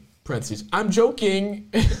training. Parentheses. I'm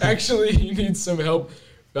joking. Actually, he needs some help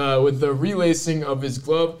with the relacing of his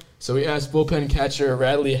glove. So he asked bullpen catcher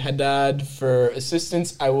Radley Haddad for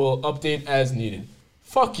assistance. I will update as needed.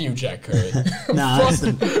 Fuck you, Jack Curry.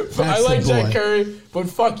 I like Jack Curry, but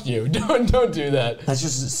fuck you. Don't do that. That's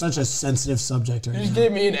just such a sensitive subject right now. You just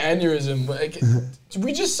gave me an aneurysm. Like,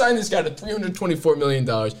 we just signed this guy to $324 million.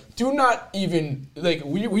 Do not even, like,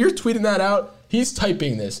 we're tweeting that out. He's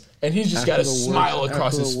typing this, and he's just got a smile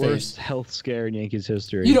across his face. Worst health scare in Yankees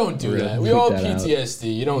history. You don't do that. We all have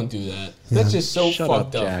PTSD. You don't do that. That's just so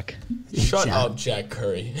fucked up. Jack. Shut up, Jack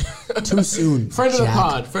Curry. Too soon. Friend of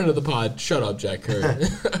the pod. Shut up, Jack Curry.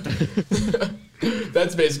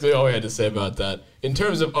 That's basically all we had to say about that. In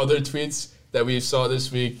terms of other tweets that we saw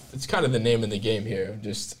this week, it's kind of the name in the game here.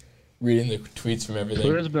 Just reading the tweets from everything.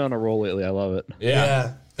 Twitter's been on a roll lately. I love it.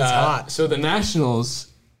 Yeah. It's hot. So the Nationals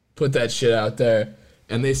put that shit out there,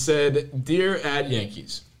 and they said, "Dear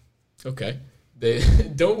 @Yankees." Okay. They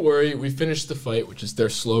don't worry, we finished the fight, which is their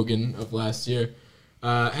slogan of last year.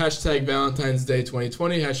 Hashtag Valentine's Day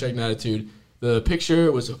 2020, hashtag Natitude. The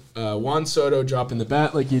picture was Juan Soto dropping the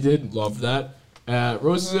bat like he did. Love that.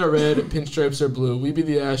 Roses are red, pinstripes are blue. We be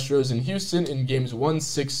the Astros in Houston in games 1,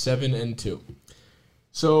 6, 7, and 2.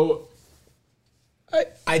 So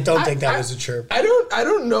I don't think that was a chirp. I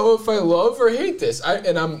don't know if I love or hate this.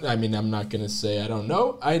 I'm not gonna say I don't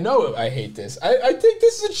know. I know I hate this. I think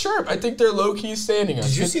this is a chirp. I think they're low key standing on.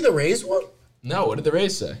 Did you see the Rays one? No. What did the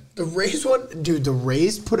Rays say? The Rays one, dude. The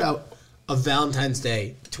Rays put out a Valentine's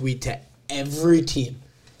Day tweet to every team,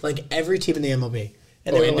 like every team in the MLB.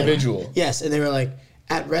 And they were individual. Like, yes, and they were like,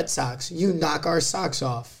 at Red Sox, you knock our socks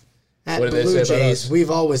off. At What did Blue they say about Jays, us? we've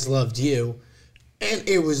always loved you. And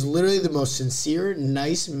it was literally the most sincere,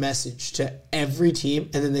 nice message to every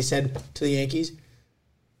team. And then they said to the Yankees,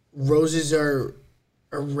 roses are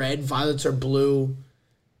red, violets are blue.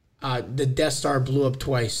 The Death Star blew up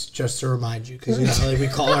twice, just to remind you. Because, like, we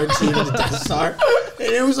call our team the Death Star. And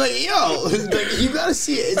it was like, yo, like, you got to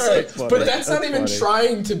see it. It's like, but that's not even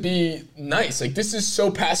trying to be nice. Like, this is so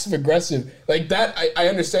passive-aggressive. Like, that, I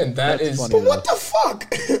understand. That's is... But what the fuck?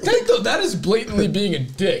 That is blatantly being a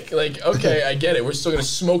dick. Like, okay, I get it. We're still going to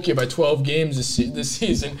smoke you by 12 games this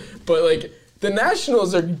season. But, like, the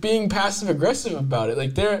Nationals are being passive-aggressive about it.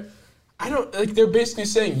 Like, they're basically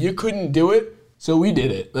saying, you couldn't do it, so we did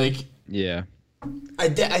it. Like, yeah. I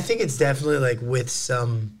think it's definitely, like, I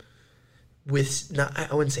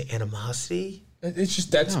wouldn't say animosity. It's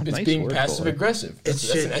just it's nice being passive aggressive. It's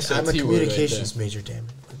just, an SAT I'm a word communications major, damn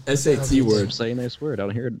it. SAT word. Say a nice word. I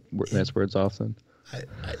don't hear nice words often.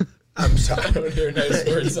 I'm sorry. I don't hear nice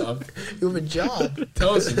words often. You have a job.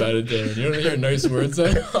 Tell us about it, Darren. You don't hear nice words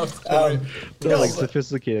often. Like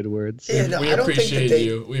sophisticated words. Yeah, no, We I don't think appreciate that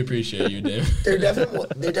you. We appreciate you, Dave. there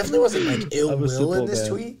definitely wasn't like ill will in this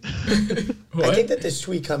tweet. I think that this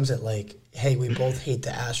tweet comes at like, hey, we both hate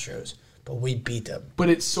the Astros, but we beat them. But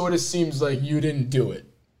it sort of seems like you didn't do it,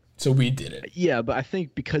 so we did it. Yeah, but I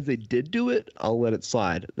think because they did do it, I'll let it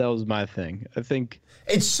slide. That was my thing. I think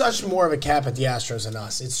it's such more of a cap at the Astros than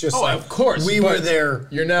us. It's just of course. We were their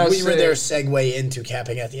segue into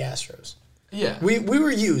capping at the Astros. Yeah. We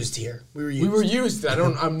were used here. We were used.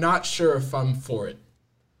 I'm not sure if I'm for it.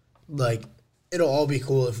 Like, it'll all be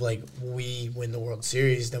cool if like we win the World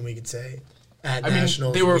Series, then we could say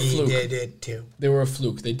Nationals they were a we fluke. did it too. They were a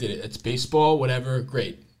fluke. They did it. It's baseball, whatever.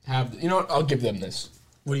 Great. You know what? I'll give them this.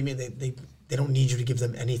 What do you mean they don't need you to give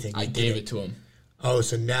them anything? I gave it to them. Oh,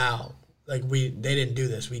 so now like they didn't do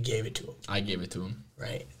this. We gave it to them. I gave it to them.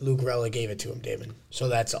 Right. Lou Grella gave it to him, David. So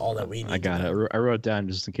that's all that we need. I got it. I wrote it down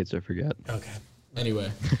just in case I forget. Okay.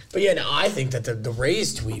 Anyway. But yeah, no, I think that the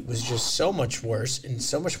Rays tweet was just so much worse and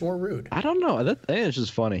so much more rude. I don't know. I think it's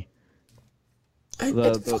just funny.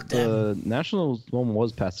 The Nationals one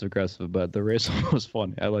was passive aggressive, but the Rays one was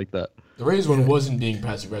funny. I like that. The Rays one wasn't being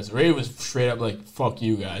passive aggressive. The Rays was straight up like, "Fuck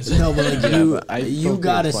you guys." No, but like you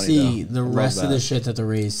gotta see though. the rest of the shit that the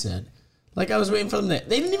Rays said. Like I was waiting for them. They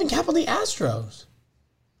didn't even cap on the Astros.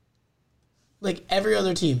 Like every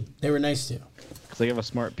other team, they were nice to. Because they have a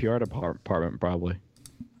smart PR department, probably.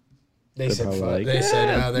 They said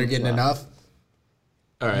they're getting enough.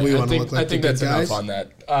 All right, I think that's enough on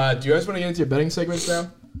that. Do you guys want to get into your betting segments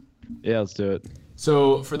now? Yeah, let's do it.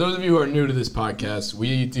 So, for those of you who are new to this podcast,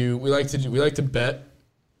 we like to bet.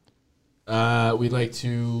 We like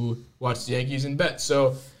to watch the Yankees and bet.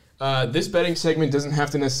 So, this betting segment doesn't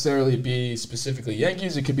have to necessarily be specifically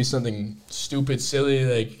Yankees. It could be something stupid, silly,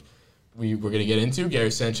 like we're gonna get into.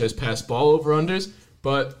 Gary Sanchez passed ball over unders,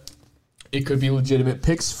 but it could be legitimate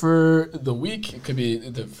picks for the week. It could be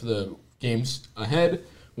for the games ahead.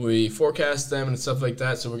 We forecast them and stuff like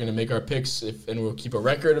that, so we're going to make our picks, and we'll keep a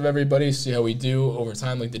record of everybody, see how we do over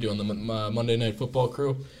time like they do on the Monday Night Football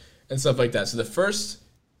crew and stuff like that. So the first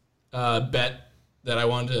bet that I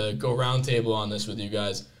wanted to go roundtable on this with you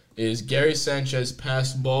guys is Gary Sanchez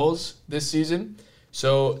passed balls this season.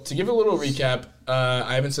 So to give a little recap,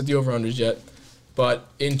 I haven't set the over-unders yet, but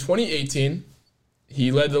in 2018,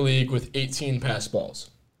 he led the league with 18 passed balls.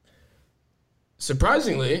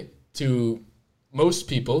 Surprisingly, to most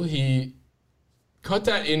people, he cut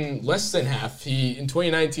that in less than half. He, in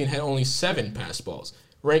 2019, had only 7 pass balls,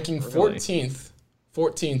 ranking 14th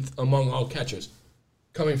among all catchers,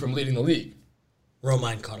 coming from leading the league.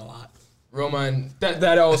 Romine caught a lot. Romine,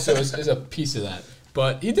 that also is a piece of that.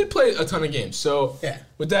 But he did play a ton of games. So,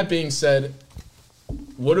 with that being said,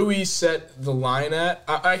 what do we set the line at?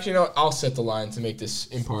 Actually, no, I'll set the line to make this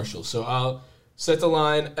impartial. So, I'll set the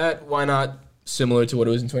line at, why not, similar to what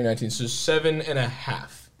it was in 2019. So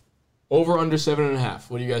 7.5. Over, under 7.5.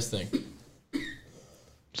 What do you guys think?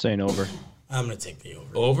 Saying over. I'm going to take the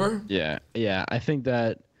over. Over? Yeah. I think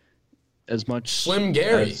that as much... Slim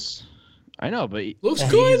Gary. I know, but... Looks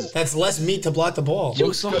good. That's less meat to block the ball.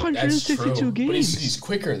 Looks 162 games. But he's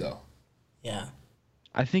quicker, though. Yeah.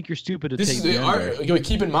 I think you're stupid to take the under.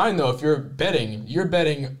 Keep in mind, though, if you're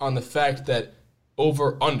betting on the fact that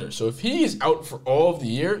over, under. So if he is out for all of the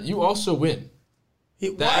year, you also win.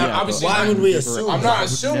 Why would we assume? I'm not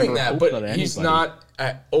assuming that, but he's not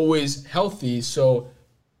always healthy. So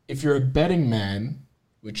if you're a betting man,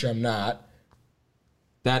 which I'm not,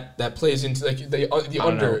 that plays into like the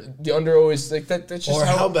under. The under always like that. That's just or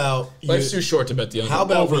how about life's too short to bet the under. How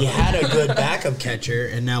about we had a good backup catcher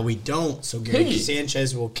and now we don't? So Gary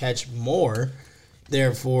Sanchez will catch more,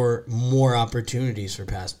 therefore more opportunities for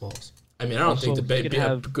pass balls. I mean, I don't think a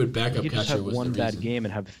good backup catcher was the reason. You could have one bad game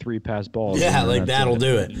and have 3 pass balls. Yeah, like that'll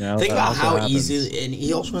do it. You know, think about how easy, and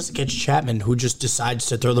he also wants to catch Chapman, who just decides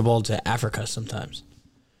to throw the ball to Africa sometimes.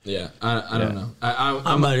 Yeah, I don't know.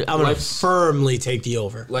 I'm gonna firmly take the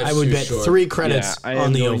over. I would bet 3 credits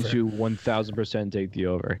on the over. I am going to 1,000% take the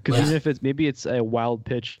over because even if it's a wild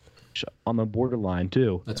pitch on the borderline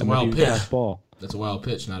too. That's a wild pitch. Ball. That's a wild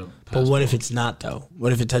pitch, not a pass But what if it's not, though?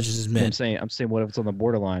 What if it touches his mitt? I'm saying what if it's on the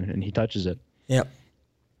borderline and he touches it? Yep.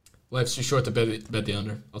 Life's too short to bet the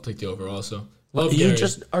under. I'll take the over also. Love you Gary.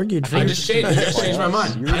 Just argued for I just changed my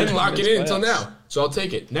mind. I didn't lock it in until now, so I'll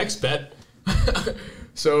take it. Next bet.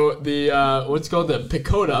 So the what's called the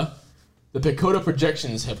PECOTA. The PECOTA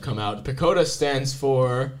projections have come out. PECOTA stands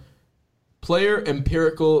for Player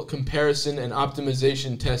Empirical Comparison and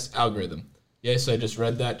Optimization Test Algorithm. Yes, I just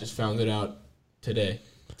read that. Just found it out today.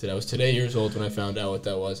 I was years old when I found out what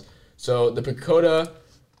that was. So the PECOTA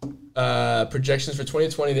projections for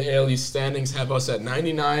 2020, the AL East standings have us at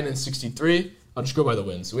 99 and 63. I'll just go by the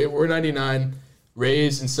wins. We're 99.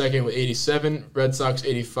 Rays in second with 87. Red Sox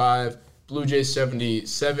 85. Blue Jays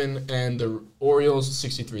 77. And the Orioles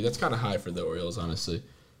 63. That's kind of high for the Orioles, honestly.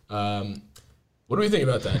 What do we think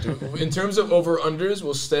about that? In terms of over-unders,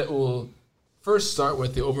 we'll first start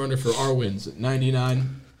with the over-under for our wins at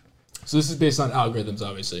 99. So this is based on algorithms,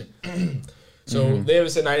 obviously. So they have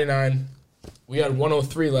us at 99. We had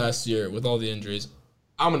 103 last year with all the injuries.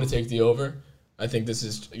 I'm going to take the over. I think this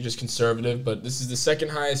is just conservative, but this is the second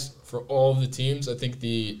highest for all of the teams. I think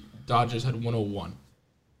the Dodgers had 101.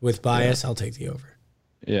 With bias, I'll take the over.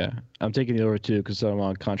 Yeah, I'm taking the over too because I don't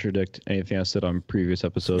want to contradict anything I said on previous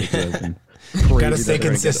episodes. Gotta stay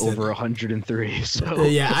consistent. Over 103. So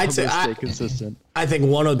yeah, I'd stay consistent. I think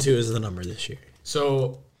 102 is the number this year.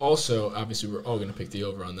 So also, obviously, we're all going to pick the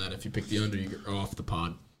over on that. If you pick the under, you're off the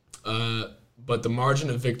pod. But the margin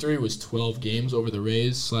of victory was 12 games over the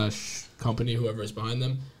Rays / company, whoever is behind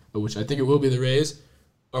them, which I think it will be the Rays.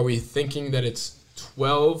 Are we thinking that it's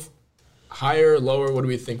 12 higher, lower? What do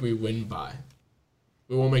we think we win by?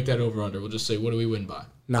 We won't make that over-under. We'll just say, what do we win by?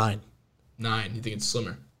 9. 9. You think it's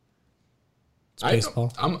slimmer? It's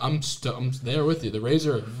baseball. I'm there with you. The Rays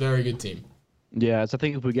are a very good team. Yeah, so I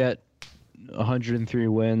think if we get 103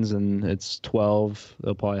 wins and it's 12,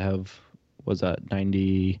 they'll probably have,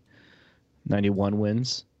 91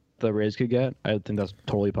 wins the Rays could get. I think that's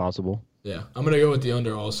totally possible. Yeah, I'm going to go with the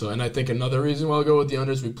under also. And I think another reason why I'll go with the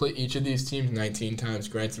under is we play each of these teams 19 times.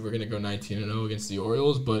 Granted, we're going to go 19-0 against the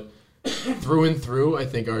Orioles, but through and through, I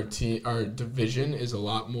think our division is a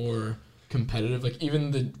lot more competitive. Like, even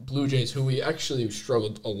the Blue Jays, who we actually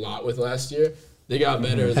struggled a lot with last year, they got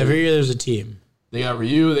better. Every year there's a team. They got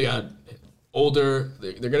Ryu. They got older.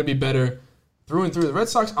 They're going to be better through and through. The Red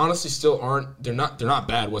Sox honestly still aren't. They're not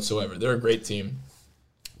bad whatsoever. They're a great team.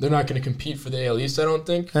 They're not going to compete for the AL East, I don't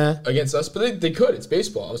think, against us. But they could. It's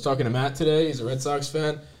baseball. I was talking to Matt today. He's a Red Sox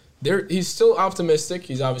fan. He's still optimistic.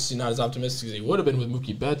 He's obviously not as optimistic as he would have been with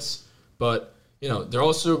Mookie Betts. But, they're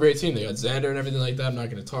also a great team. They got Xander and everything like that. I'm not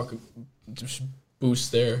going to just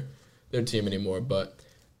boost their team anymore. But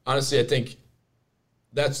honestly, I think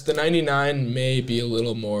that's the 99 may be a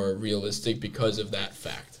little more realistic because of that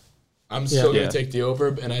fact. I'm still going to take the over,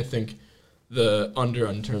 and I think the under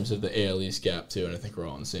in terms of the AL East gap, too, and I think we're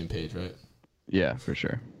all on the same page, right? Yeah, for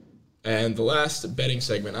sure. And the last betting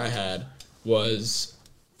segment I had was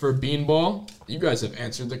for Beanball. You guys have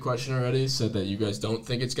answered the question already, said that you guys don't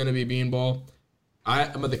think it's going to be Beanball.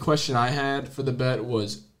 The question I had for the bet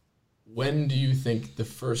was, when do you think the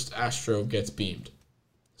first Astro gets beamed?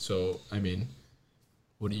 So,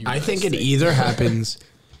 what do you guys I think it either happens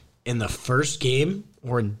in the first game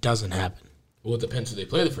or it doesn't happen. Well, it depends who they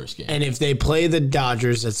play the first game. And if they play the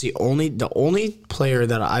Dodgers, that's the only player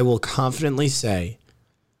that I will confidently say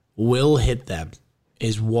will hit them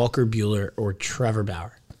is Walker Buehler or Trevor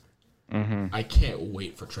Bauer. Mm-hmm. I can't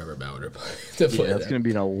wait for Trevor Bauer to play. That's going to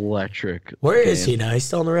be an electric. Where is he now? He's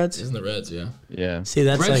still in the Reds? He's in the Reds, yeah. Yeah. See,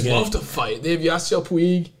 that's Reds like love to fight. They have Yasiel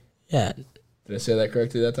Puig. Yeah. Did I say that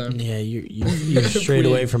correctly that time? Yeah, you're straight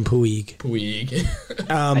away from Puig.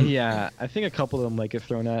 Yeah, I think a couple of them might get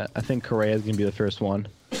thrown at. I think Correa is going to be the first one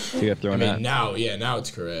to get thrown at. Now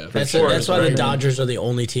it's Correa. That's why the Dodgers are the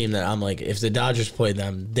only team that I'm like, if the Dodgers play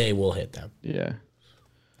them, they will hit them. Yeah.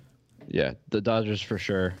 Yeah, the Dodgers for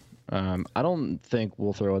sure. I don't think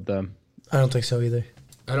we'll throw at them. I don't think so either.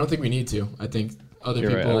 I don't think we need to. I think other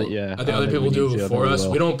You're people. right. Yeah, I think other people do it for us.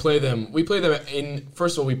 We don't play them. We play them in.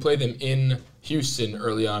 First of all, we play them in Houston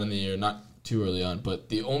early on in the year, not too early on. But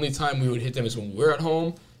the only time we would hit them is when we're at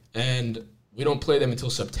home, and we don't play them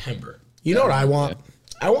until September. You know what I want?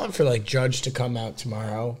 I want for Judge to come out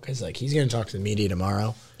tomorrow because he's gonna talk to the media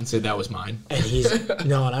tomorrow and say that was mine. And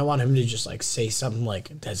and I want him to just say something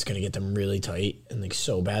that's gonna get them really tight and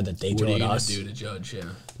so bad that they throw at us. What are you gonna do to Judge? Yeah.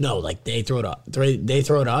 No, they throw it up. They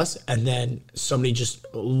throw at us, and then somebody just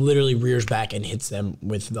literally rears back and hits them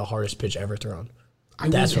with the hardest pitch ever thrown.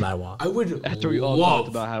 That's what I want. I would. After we all talked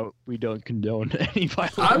about how we don't condone any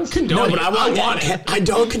violence. I'm condoning. No, but I want it. I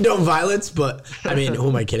don't condone violence, but who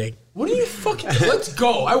am I kidding? What are you fucking? Let's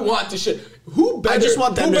go. I want this shit. Who better? I just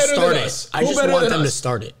want them to start it. I just want them to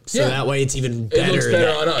start it. So that way it's even better. It looks better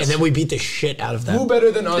on us. And then we beat the shit out of them. Who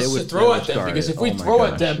better than us to throw at them? Because if we throw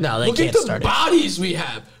at them, look at the bodies we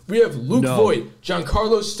have. We have Luke Voigt,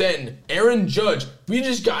 Giancarlo Stanton, Aaron Judge. We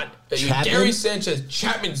just got Gary Sanchez,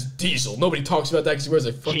 Chapman's diesel. Nobody talks about that because he wears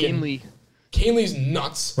a fucking... Canley's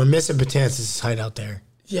nuts. We're missing Betances' height out there.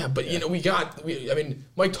 Yeah, but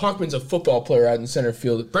Mike Talkman's a football player out in center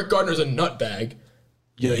field. Brett Gardner's a nutbag.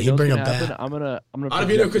 Yeah, he'd bring a bat. I'm gonna.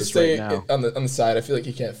 Ottavino could stay on the side. I feel like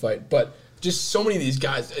he can't fight, but just so many of these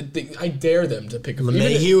guys, I dare them to pick.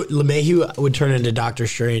 LeMahieu would turn into Doctor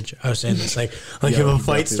Strange. I was saying this if a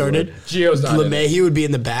fight started, Gio's not LeMahieu would be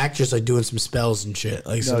in the back, just doing some spells and shit,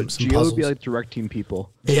 some Gio puzzles. would be direct team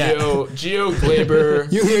people. Gio, Glaber.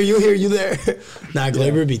 You here, you there? Nah,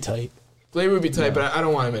 Glaber would be tight. Glaber would be tight, but I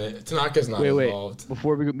don't want him in it. Tanaka's not involved.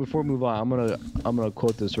 Before we move on, I'm gonna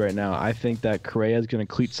quote this right now. I think that Correa is gonna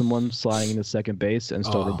cleat someone sliding into second base and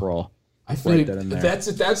start a brawl. I think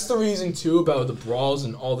that's the reason too about the brawls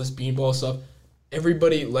and all this beanball stuff.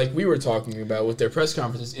 Everybody, like we were talking about with their press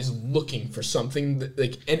conferences, is looking for something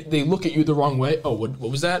that, and they look at you the wrong way. Oh, what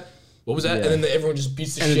was that? What was that? Yeah. And then everyone just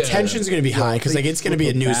beats the shit. And the tension's gonna be high because it's gonna be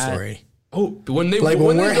a news story. Oh, but when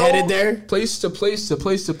we're headed there, place to place to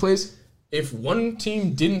place to place. If one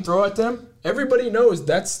team didn't throw at them, everybody knows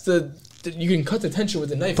that's you can cut the tension with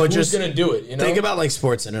a knife. But who's going to do it? Think about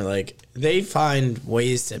SportsCenter. They find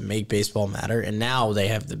ways to make baseball matter, and now they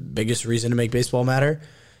have the biggest reason to make baseball matter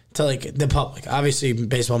to the public. Obviously,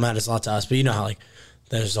 baseball matters a lot to us, but you know how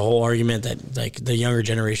there's a whole argument that the younger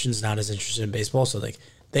generation's not as interested in baseball, so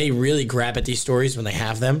they really grab at these stories when they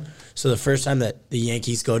have them. So the first time that the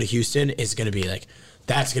Yankees go to Houston is going to be like,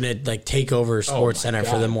 that's going to like take over Sports Center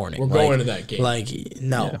for the morning. We're going to that game. Like,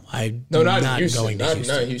 no, Yeah. I'm not not Houston. going to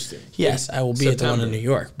Houston. Not Houston. Yes, I will be at the one in New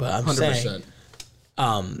York, but I'm 100%.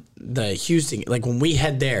 saying the Houston, like when we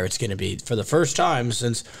head there, it's going to be for the first time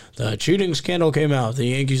since the cheating scandal came out, the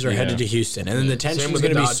Yankees are headed to Houston. And then the tension is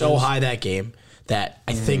going to be so high that game that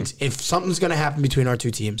I think if something's going to happen between our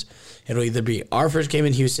two teams, it'll either be our first game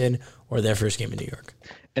in Houston or their first game in New York.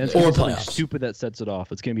 And it's or something playoffs. stupid that sets it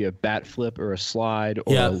off. It's going to be a bat flip or a slide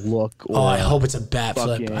or a look. Or I hope it's a bat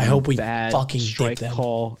flip. I hope we fucking strike them.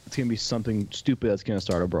 call. It's going to be something stupid that's going to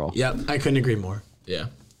start a brawl. Yep, I couldn't agree more. Yeah.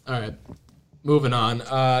 All right. Moving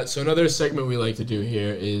on. So another segment we like to do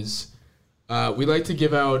here is we like to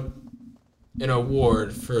give out an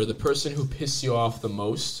award for the person who pissed you off the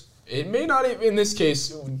most. It may not even, in this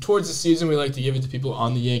case, towards the season, we like to give it to people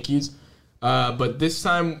on the Yankees. But this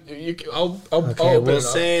time, I'll we'll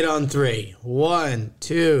say it on 3. 1,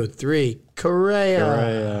 2, 3.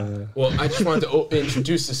 Correa. Well, I just wanted to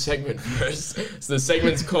introduce the segment first. So the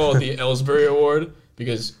segment's called the Ellsbury Award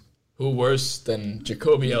because who worse than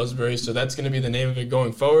Jacoby Ellsbury? So that's going to be the name of it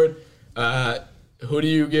going forward. Who do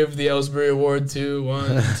you give the Ellsbury Award to?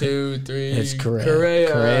 1, 2, 3. It's Correa.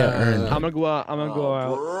 Correa earned it. I'm gonna go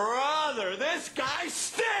out. Brother, this guy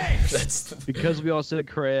stinks! Because we all said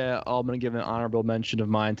Correa, I'm gonna give an honorable mention of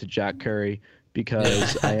mine to Jack Curry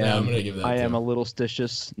because I am I'm gonna give that I am too. a little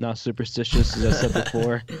stitious, not superstitious, as I said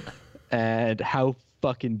before. And how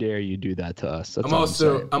fucking dare you do that to us? That's I'm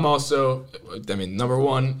also. I mean, number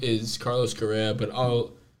 1 is Carlos Correa, but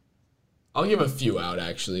I'll give a few out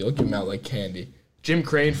actually. I'll give them out like candy. Jim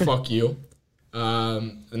Crane, fuck you.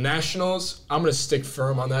 The Nationals, I'm gonna stick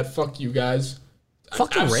firm on that. Fuck you guys.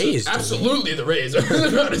 Fuck the Rays. Dude. Absolutely the Rays. I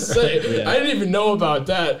was about to say. I didn't even know about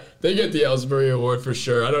that. They get the Ellsbury Award for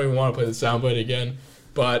sure. I don't even want to play the soundbite again.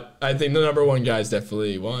 But I think the number 1 guy is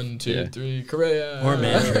definitely 1, 2, 3, Correa. Or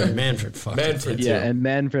Manfred. Manfred too. Yeah, and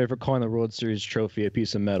Manfred for calling the World Series trophy a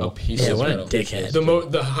piece of metal. What a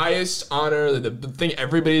dickhead. The highest honor, the thing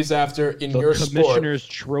everybody's after in your sport. The commissioner's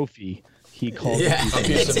trophy. He called a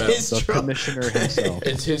piece of metal. The commissioner himself.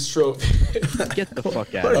 It's his trophy. Get the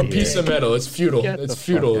fuck out of here. A piece of metal. It's futile. It's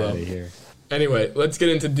futile, though. Here. Anyway, let's get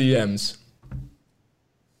into DMs.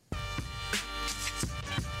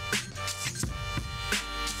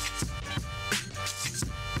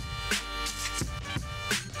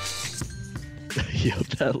 Yo,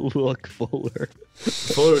 that look, Fuller.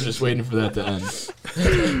 Fuller was just waiting for that to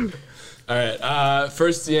end. All right.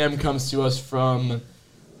 First DM comes to us from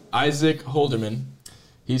Isaac Holderman.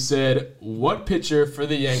 He said, what pitcher for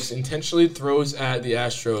the Yanks intentionally throws at the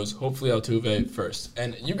Astros, hopefully Altuve first?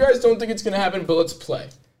 And you guys don't think it's going to happen, but let's play.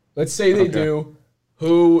 Let's say they do.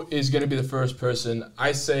 Who is going to be the first person?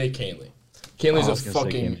 I say Canely. Canely's a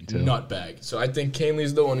fucking nutbag. So I think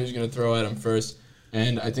Canely's the one who's going to throw at him first.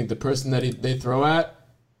 And I think the person that they throw at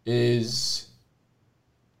is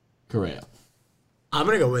Correa. I'm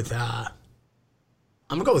gonna go with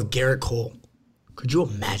Garrett Cole. Could you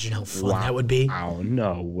imagine how fun that would be? Oh,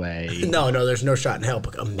 no way. No, there's no shot in hell.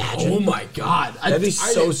 But imagine. Oh my God, that'd be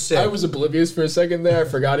so sick. I was oblivious for a second there. I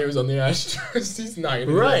forgot he was on the Astros. He's not gonna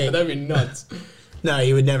do that, but that'd be nuts. No,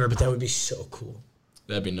 he would never. But that would be so cool.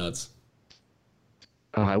 That'd be nuts.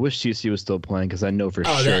 I wish CC was still playing because I know for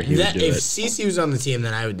sure he would do if it. CC was on the team,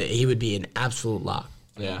 then he would be an absolute lock.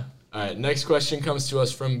 Yeah. All right. Next question comes to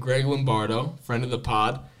us from Greg Lombardo, friend of the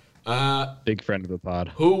pod. Big friend of the pod.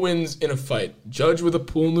 Who wins in a fight? Judge with a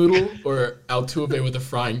pool noodle or Altuve with a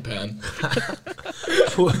frying pan?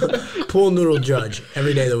 Pool noodle Judge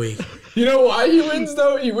every day of the week. You know why he wins,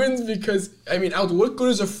 though? He wins because, I mean, what good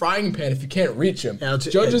is a frying pan if you can't reach him?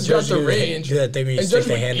 Judge has got the range.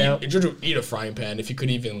 Judge would eat a frying pan if he could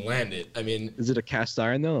even land it. I mean, is it a cast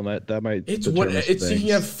iron, though? That might. It's what you can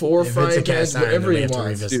have 4 frying pans, whatever he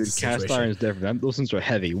wants. Dude, cast iron is different. Those things are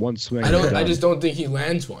heavy. One swing. I just don't think he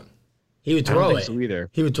lands one. He would throw it. So either.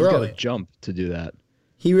 He would throw it. Jump to do that.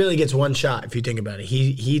 He really gets one shot if you think about it.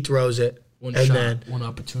 He throws it. One and shot, then one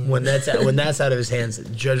opportunity. When that's out of his hands,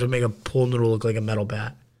 Judge will make a pool noodle look like a metal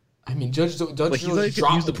bat. I mean, Judge don't drop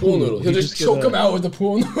the pool noodle. He'll just choke him out with the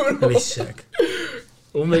pool noodle. That'd be sick.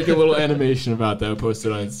 We'll make a little animation about that. We'll post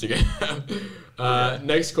it on Instagram.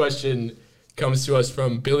 Next question comes to us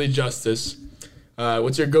from Billy Justice.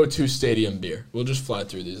 What's your go-to stadium beer? We'll just fly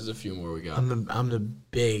through these. There's a few more we got. I'm the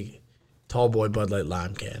big tall boy Bud Light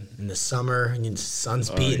lime can. In the summer, and the sun's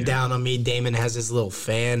beating down on me. Damon has his little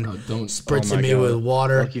fan, spritzing me with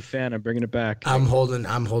water. Lucky fan, I'm bringing it back. I'm holding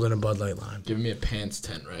a Bud Light lime. Giving me a pants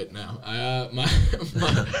tent right now.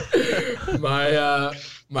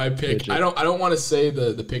 My pick. I don't want to say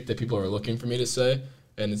the pick that people are looking for me to say,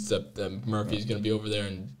 and it's that Murphy's gonna be over there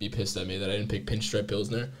and be pissed at me that I didn't pick Pinstripe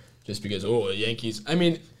Pilsner just because the Yankees. I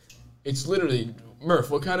mean, it's literally Murph.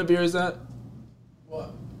 What kind of beer is that?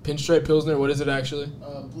 What? Pinstripe Pilsner, what is it actually?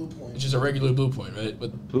 Blue Point. It's just a regular Blue Point, right?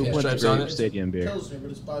 With Blue pinstripes on it. Stadium beer. Pilsner, but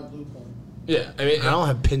it's by Blue Point. Yeah, I mean, I don't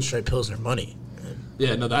have Pinstripe Pilsner money.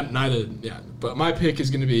 Yeah, no, that neither. Yeah, but my pick is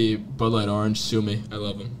gonna be Bud Light Orange. Sue me, I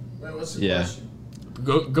love them. Wait, what's the question?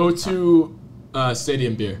 Go to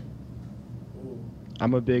Stadium beer.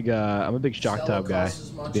 I'm a big Shock Top guy.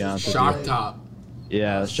 To be honest with you. Shock Top.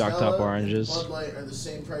 Yeah, Shock Top Stella oranges. and Bud Light are the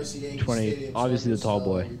same price at Yankee 20. Stadium, Obviously, the so tall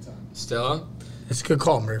Stella boy. every time. Stella. It's a good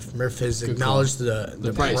call, Murph. Murph has acknowledged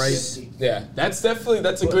the price. Yeah, that's a good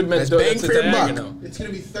That's bang for your buck. It's gonna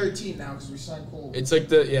be 13 now because we signed Cole. It's like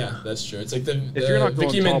that's true. It's like the you're not going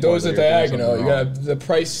Vicky tall Mendoza boy, you're doing diagonal. something You wrong. got the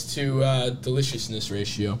price to deliciousness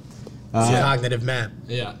ratio. It's a cognitive map.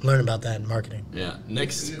 Yeah. Learn about that in marketing. Yeah.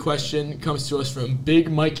 Next question comes to us from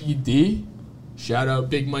Big Mikey D. Shout out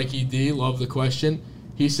Big Mikey D. Love the question.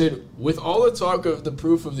 He said, with all the talk of the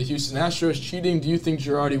proof of the Houston Astros cheating, do you think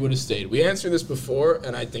Girardi would have stayed? We answered this before,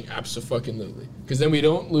 and I think abso-fucking-lutely. Because then we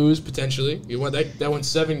don't lose, potentially. We won that won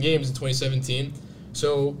 7 games in 2017.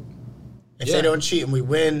 So, if they don't cheat and we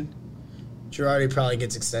win, Girardi probably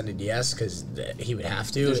gets extended, yes, because he would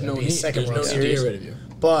have to. There's no need. Second There's World no need to Series. get rid of you.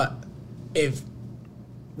 But if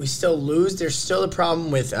we still lose, there's still a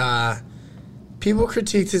problem with people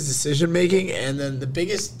critiqued his decision making, and then the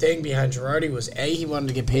biggest thing behind Girardi was A, he wanted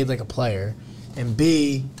to get paid like a player, and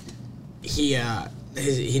B, he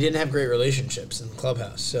didn't have great relationships in the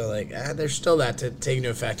clubhouse. So there's still that to take into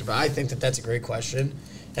effect. But I think that's a great question,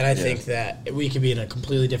 and I think that we could be in a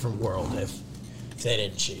completely different world if they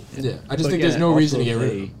didn't cheat. Yeah, I just think there's no reason to get rid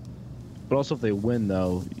of him. But also, if they win,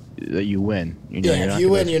 though, that you win. If you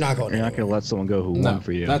win, you're not going. You're not going to let someone go who won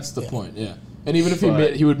for you. That's the point. Yeah. And even if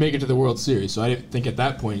he would make it to the World Series, so I think at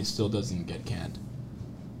that point he still doesn't get canned.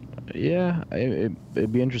 Yeah,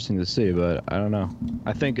 it'd be interesting to see, but I don't know.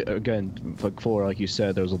 I think, again, Fuller, like you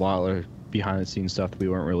said, there was a lot of behind-the-scenes stuff that we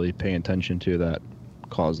weren't really paying attention to that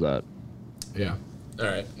caused that. Yeah. All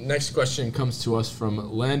right. Next question comes to us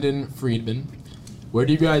from Landon Friedman. Where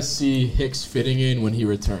do you guys see Hicks fitting in when he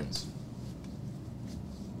returns?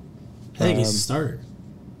 I think he's a starter.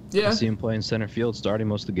 Yeah. I see him playing center field, starting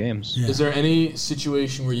most of the games. Yeah. Is there any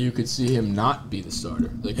situation where you could see him not be the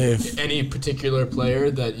starter? Like any particular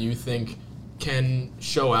player that you think can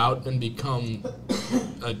show out and become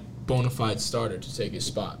a bona fide starter to take his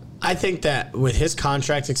spot? I think that with his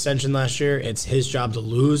contract extension last year, it's his job to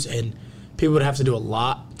lose, and people would have to do a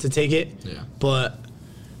lot to take it. Yeah. But,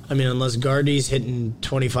 I mean, unless Gardy's hitting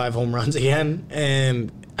 25 home runs again,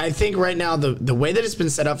 and I think right now the way that it's been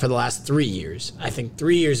set up for the last 3 years, I think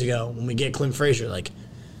 3 years ago when we get Clint Frazier,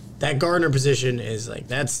 that Gardner position is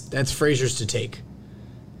that's Frazier's to take.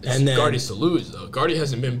 And then Gardy's to lose though. Gardy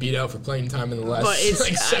hasn't been beat out for playing time in the last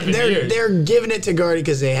 7 years. They're giving it to Gardy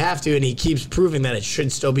because they have to, and he keeps proving that it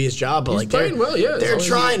should still be his job. But he's playing well, yeah. They're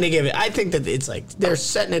trying to give it. I think that it's they're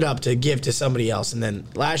setting it up to give to somebody else. And then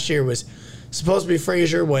last year was supposed to be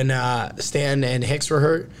Frazier when Stan and Hicks were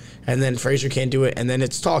hurt. And then Frazier can't do it, and then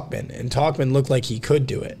it's Talkman. And Talkman looked like he could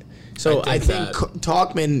do it. So I think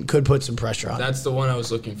Talkman could put some pressure on him. That's the one I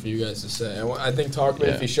was looking for you guys to say. I think Talkman,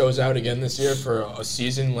 if he shows out again this year for a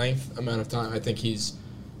season-length amount of time, I think he's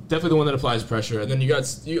definitely the one that applies pressure. And then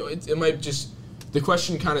it might just – the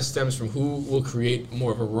question kind of stems from who will create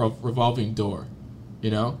more of a revolving door,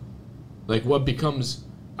 you know? What becomes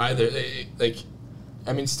either –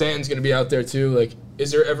 Stanton's going to be out there too. Is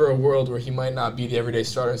there ever a world where he might not be the everyday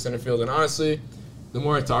starter in center field? And honestly, the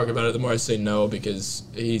more I talk about it, the more I say no, because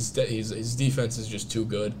his defense is just too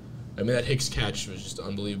good. I mean, that Hicks catch was just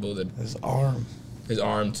unbelievable. His arm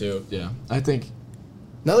too. Yeah, I think.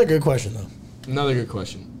 Another good question though. Another good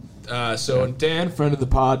question. Dan, friend of the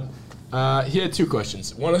pod, he had 2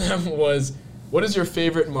 questions. One of them was, what is your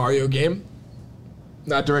favorite Mario game?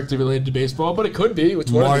 Not directly related to baseball, but it could be. It's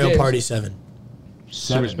Mario Party 7.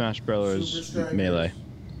 Super Smash Bros. Melee.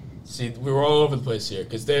 See, we were all over the place here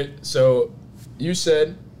so you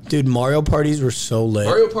said, dude, Mario parties were so lit.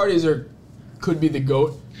 Mario parties could be the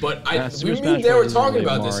GOAT, but they were talking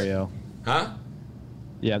about Mario. This. Huh?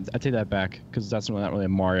 Yeah, I take that back because that's not really a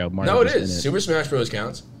Mario. No, it is. Super Smash Bros.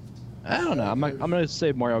 Counts. I don't know. I'm gonna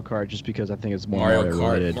say Mario Kart just because I think it's more Mario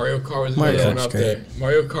Kart. related. Mario Kart was up there.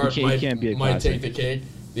 Mario Kart might take the cake.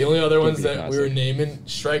 The only other ones that we were naming,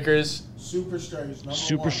 Strikers. Super Strikers.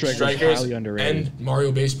 Super Strikers, highly underrated. And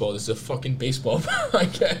Mario Baseball. This is a fucking baseball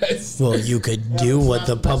podcast. Well, you could do what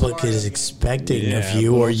the public is expecting of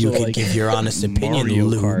you, or you could give your honest opinion,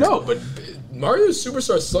 Luke. No, but Mario's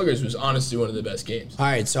Superstar Sluggers was honestly one of the best games. All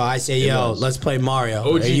right, so I say, let's play Mario.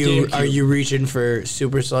 OG GameCube. Are you reaching for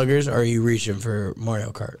Super Sluggers, or are you reaching for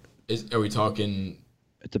Mario Kart? Are we talking?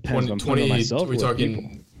 It depends on myself. Are we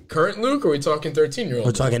talking current Luke, or are we talking 13-year-old?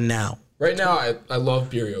 We're talking now. Right now, I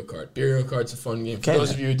love Burial Kart. Burial Kart's a fun game. For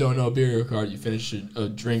those of you who don't know Burial Kart, you finish a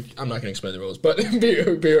drink. I'm not going to explain the rules, but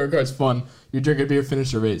Burial Kart's fun. You drink a beer,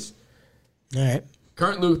 finish a race. All right.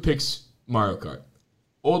 Current Luke picks Mario Kart.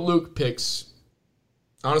 Old Luke picks,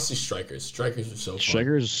 honestly, Strikers. Strikers are so fun.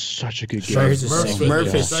 Strikers is such a good game.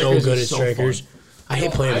 Murph is so good at Strikers. I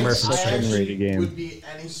hate playing Murph in Strikers. Would be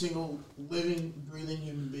any single living, breathing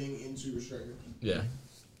human being in Super Strikers. Yeah.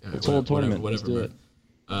 It's a whole tournament. Whatever. Let's do it.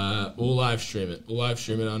 We'll live stream it. We'll live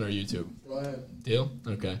stream it on our YouTube. Go ahead. Deal?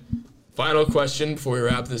 Okay. Final question before we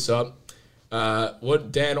wrap this up.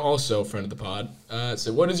 What Dan, also friend of the pod,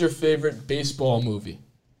 said, what is your favorite baseball movie?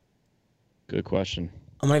 Good question.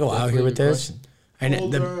 I'm going to go out here with this.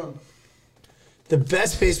 The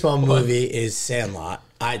best baseball movie is Sandlot,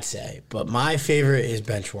 I'd say. But my favorite is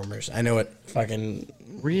Benchwarmers. I know it fucking...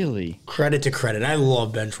 Really? Credit to credit. I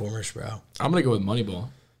love Benchwarmers, bro. I'm going to go with Moneyball.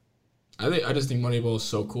 I just think Moneyball is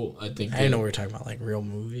so cool. I didn't know we were talking about like real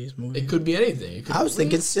movies. It could be anything. I was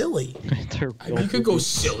thinking silly. You could go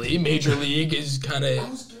silly. Major League is kind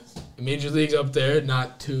of... Major League's up there,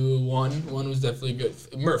 not 2-1. One was definitely good.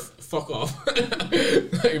 Murph, fuck off.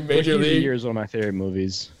 Major League. Year is one of my favorite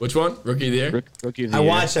movies. Which one? Rookie of the Year? Rookie of the Year. I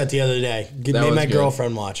watched that the other day. Made my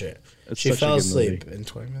girlfriend watch it. She fell asleep in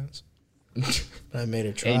 20 minutes. But I made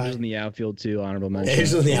her try. Angels in the Outfield, too, honorable mention.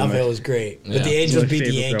 Angels in the Outfield was great. But the Angels beat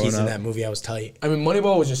the Yankees in that movie. I was tight. I mean,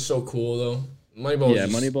 Moneyball was just so cool, though.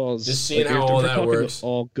 Moneyball is just seeing how all that works.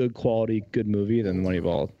 All good quality, good movie, then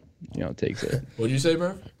Moneyball, takes it. What'd you say,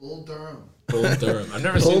 Murph? Bull Durham. Bull Durham. I've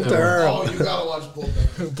never seen that one. Oh, you gotta watch Bull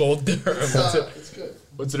Durham. Bull Durham. It's good.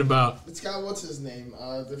 What's it about? It's got, what's his name?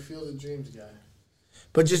 The Field of Dreams guy.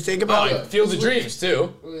 But just think about Field of Dreams,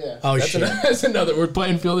 too. Oh, yeah. Oh, shit. That's another. We're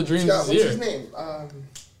playing Field of Dreams this year. What's his name?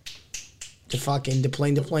 The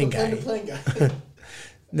plane guy. The plane guy.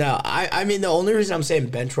 No, I mean, the only reason I'm saying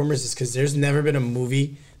Benchwarmers is because there's never been a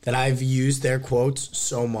movie that I've used their quotes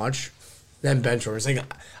so much than Benchwarmers. Like,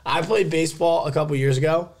 I played baseball a couple years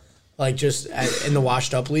ago, like just in the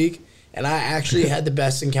washed up league, and I actually had the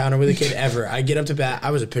best encounter with a kid ever. I get up to bat.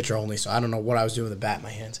 I was a pitcher only, so I don't know what I was doing with the bat in my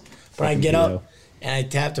hands. But I get up, and I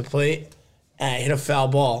tap the plate, and I hit a foul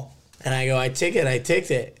ball. And I go, I ticked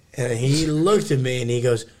it. And he looked at me, and he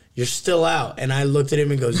goes, "You're still out." And I looked at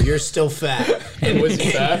him and goes, "You're still fat." And was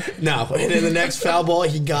he fat? No. And in the next foul ball,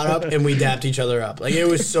 he got up, and we dapped each other up. Like, it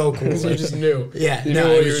was so cool. You just knew. Yeah. You no,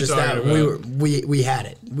 knew it what was you just were that. talking about. We had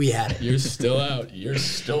it. We had it. You're still out. You're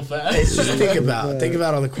still fat. It's just think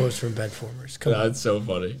about all the quotes from Benchwarmers. Come on. That's so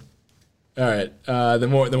funny. All right. The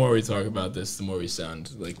more we talk about this, the more we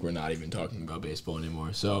sound like we're not even talking about baseball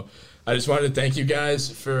anymore. So I just wanted to thank you guys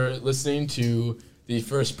for listening to the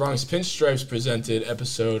first Bronx Pinstripes presented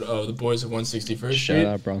episode of the Boys of 161st Street. Shout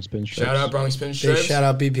out Bronx Pinstripes. Shout out Bronx Pinstripes. Big shout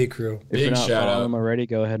out BP Crew. If you're not following them already,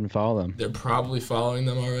 go ahead and follow them. They're probably following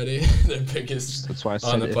them already. They're biggest That's why I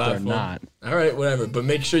said on the if platform. they're not. All right, whatever. But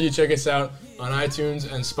make sure you check us out on iTunes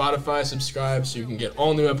and Spotify. Subscribe so you can get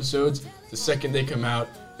all new episodes the second they come out.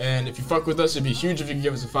 And if you fuck with us, it'd be huge if you could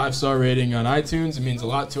give us a 5-star rating on iTunes. It means a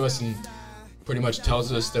lot to us and pretty much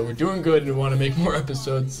tells us that we're doing good and we want to make more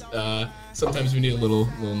episodes. Sometimes we need a little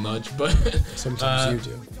nudge, but sometimes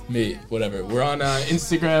you do. Me, whatever. We're on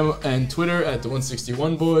Instagram and Twitter at the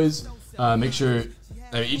 161 Boys. Make sure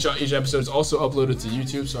each episode is also uploaded to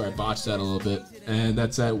YouTube. Sorry, I botched that a little bit. And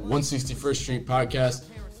that's at 161st Street Podcast.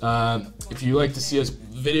 If you like to see us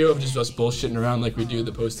video of just us bullshitting around like we do,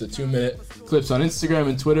 the post the 2-minute clips on Instagram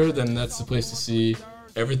and Twitter, then that's the place to see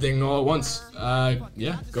everything all at once.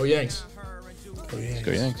 Go Yanks.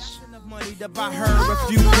 Go Yanks. Money to buy her a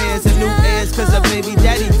few pairs of new airs, cause her baby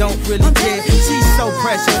daddy don't really care. She's so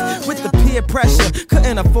precious with the peer pressure,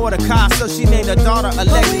 couldn't afford a car, so she named her daughter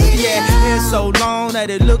Alexis. Yeah, hair so long that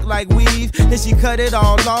it looked like weave, then she cut it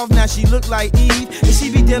all off, now she look like Eve, and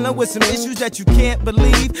she be dealing with some issues that you can't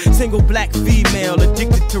believe. Single black female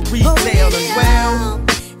addicted to retail as well.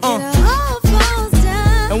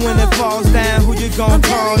 And when it falls down, who you gon'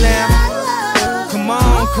 call now? Come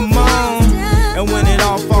on. And when it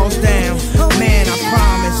all falls down, man, I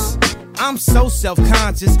promise I'm so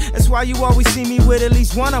self-conscious. That's why you always see me with at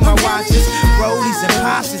least one of my watches. Rollies and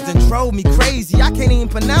Porsches done drove me crazy. I can't even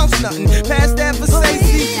pronounce nothing past that for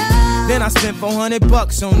safety. Then I spent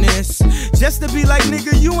 $400 on this, just to be like,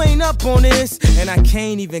 nigga, you ain't up on this. And I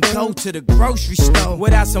can't even go to the grocery store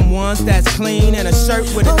without some ones that's clean and a shirt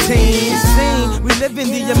with a team. Scene, we live in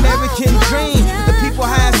the American dream. The people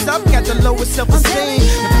highest up got the lowest self-esteem.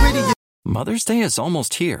 The prettiest. Mother's Day is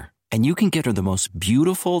almost here, and you can get her the most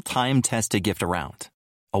beautiful time-tested gift around.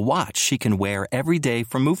 A watch she can wear every day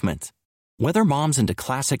from Movement. Whether mom's into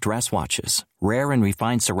classic dress watches, rare and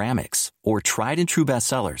refined ceramics, or tried and true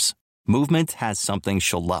bestsellers, Movement has something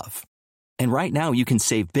she'll love. And right now you can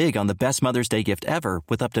save big on the best Mother's Day gift ever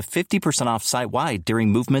with up to 50% off site-wide during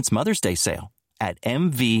Movement's Mother's Day sale at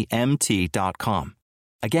MVMT.com.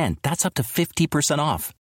 Again, that's up to 50%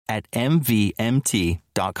 off at MVMT.com.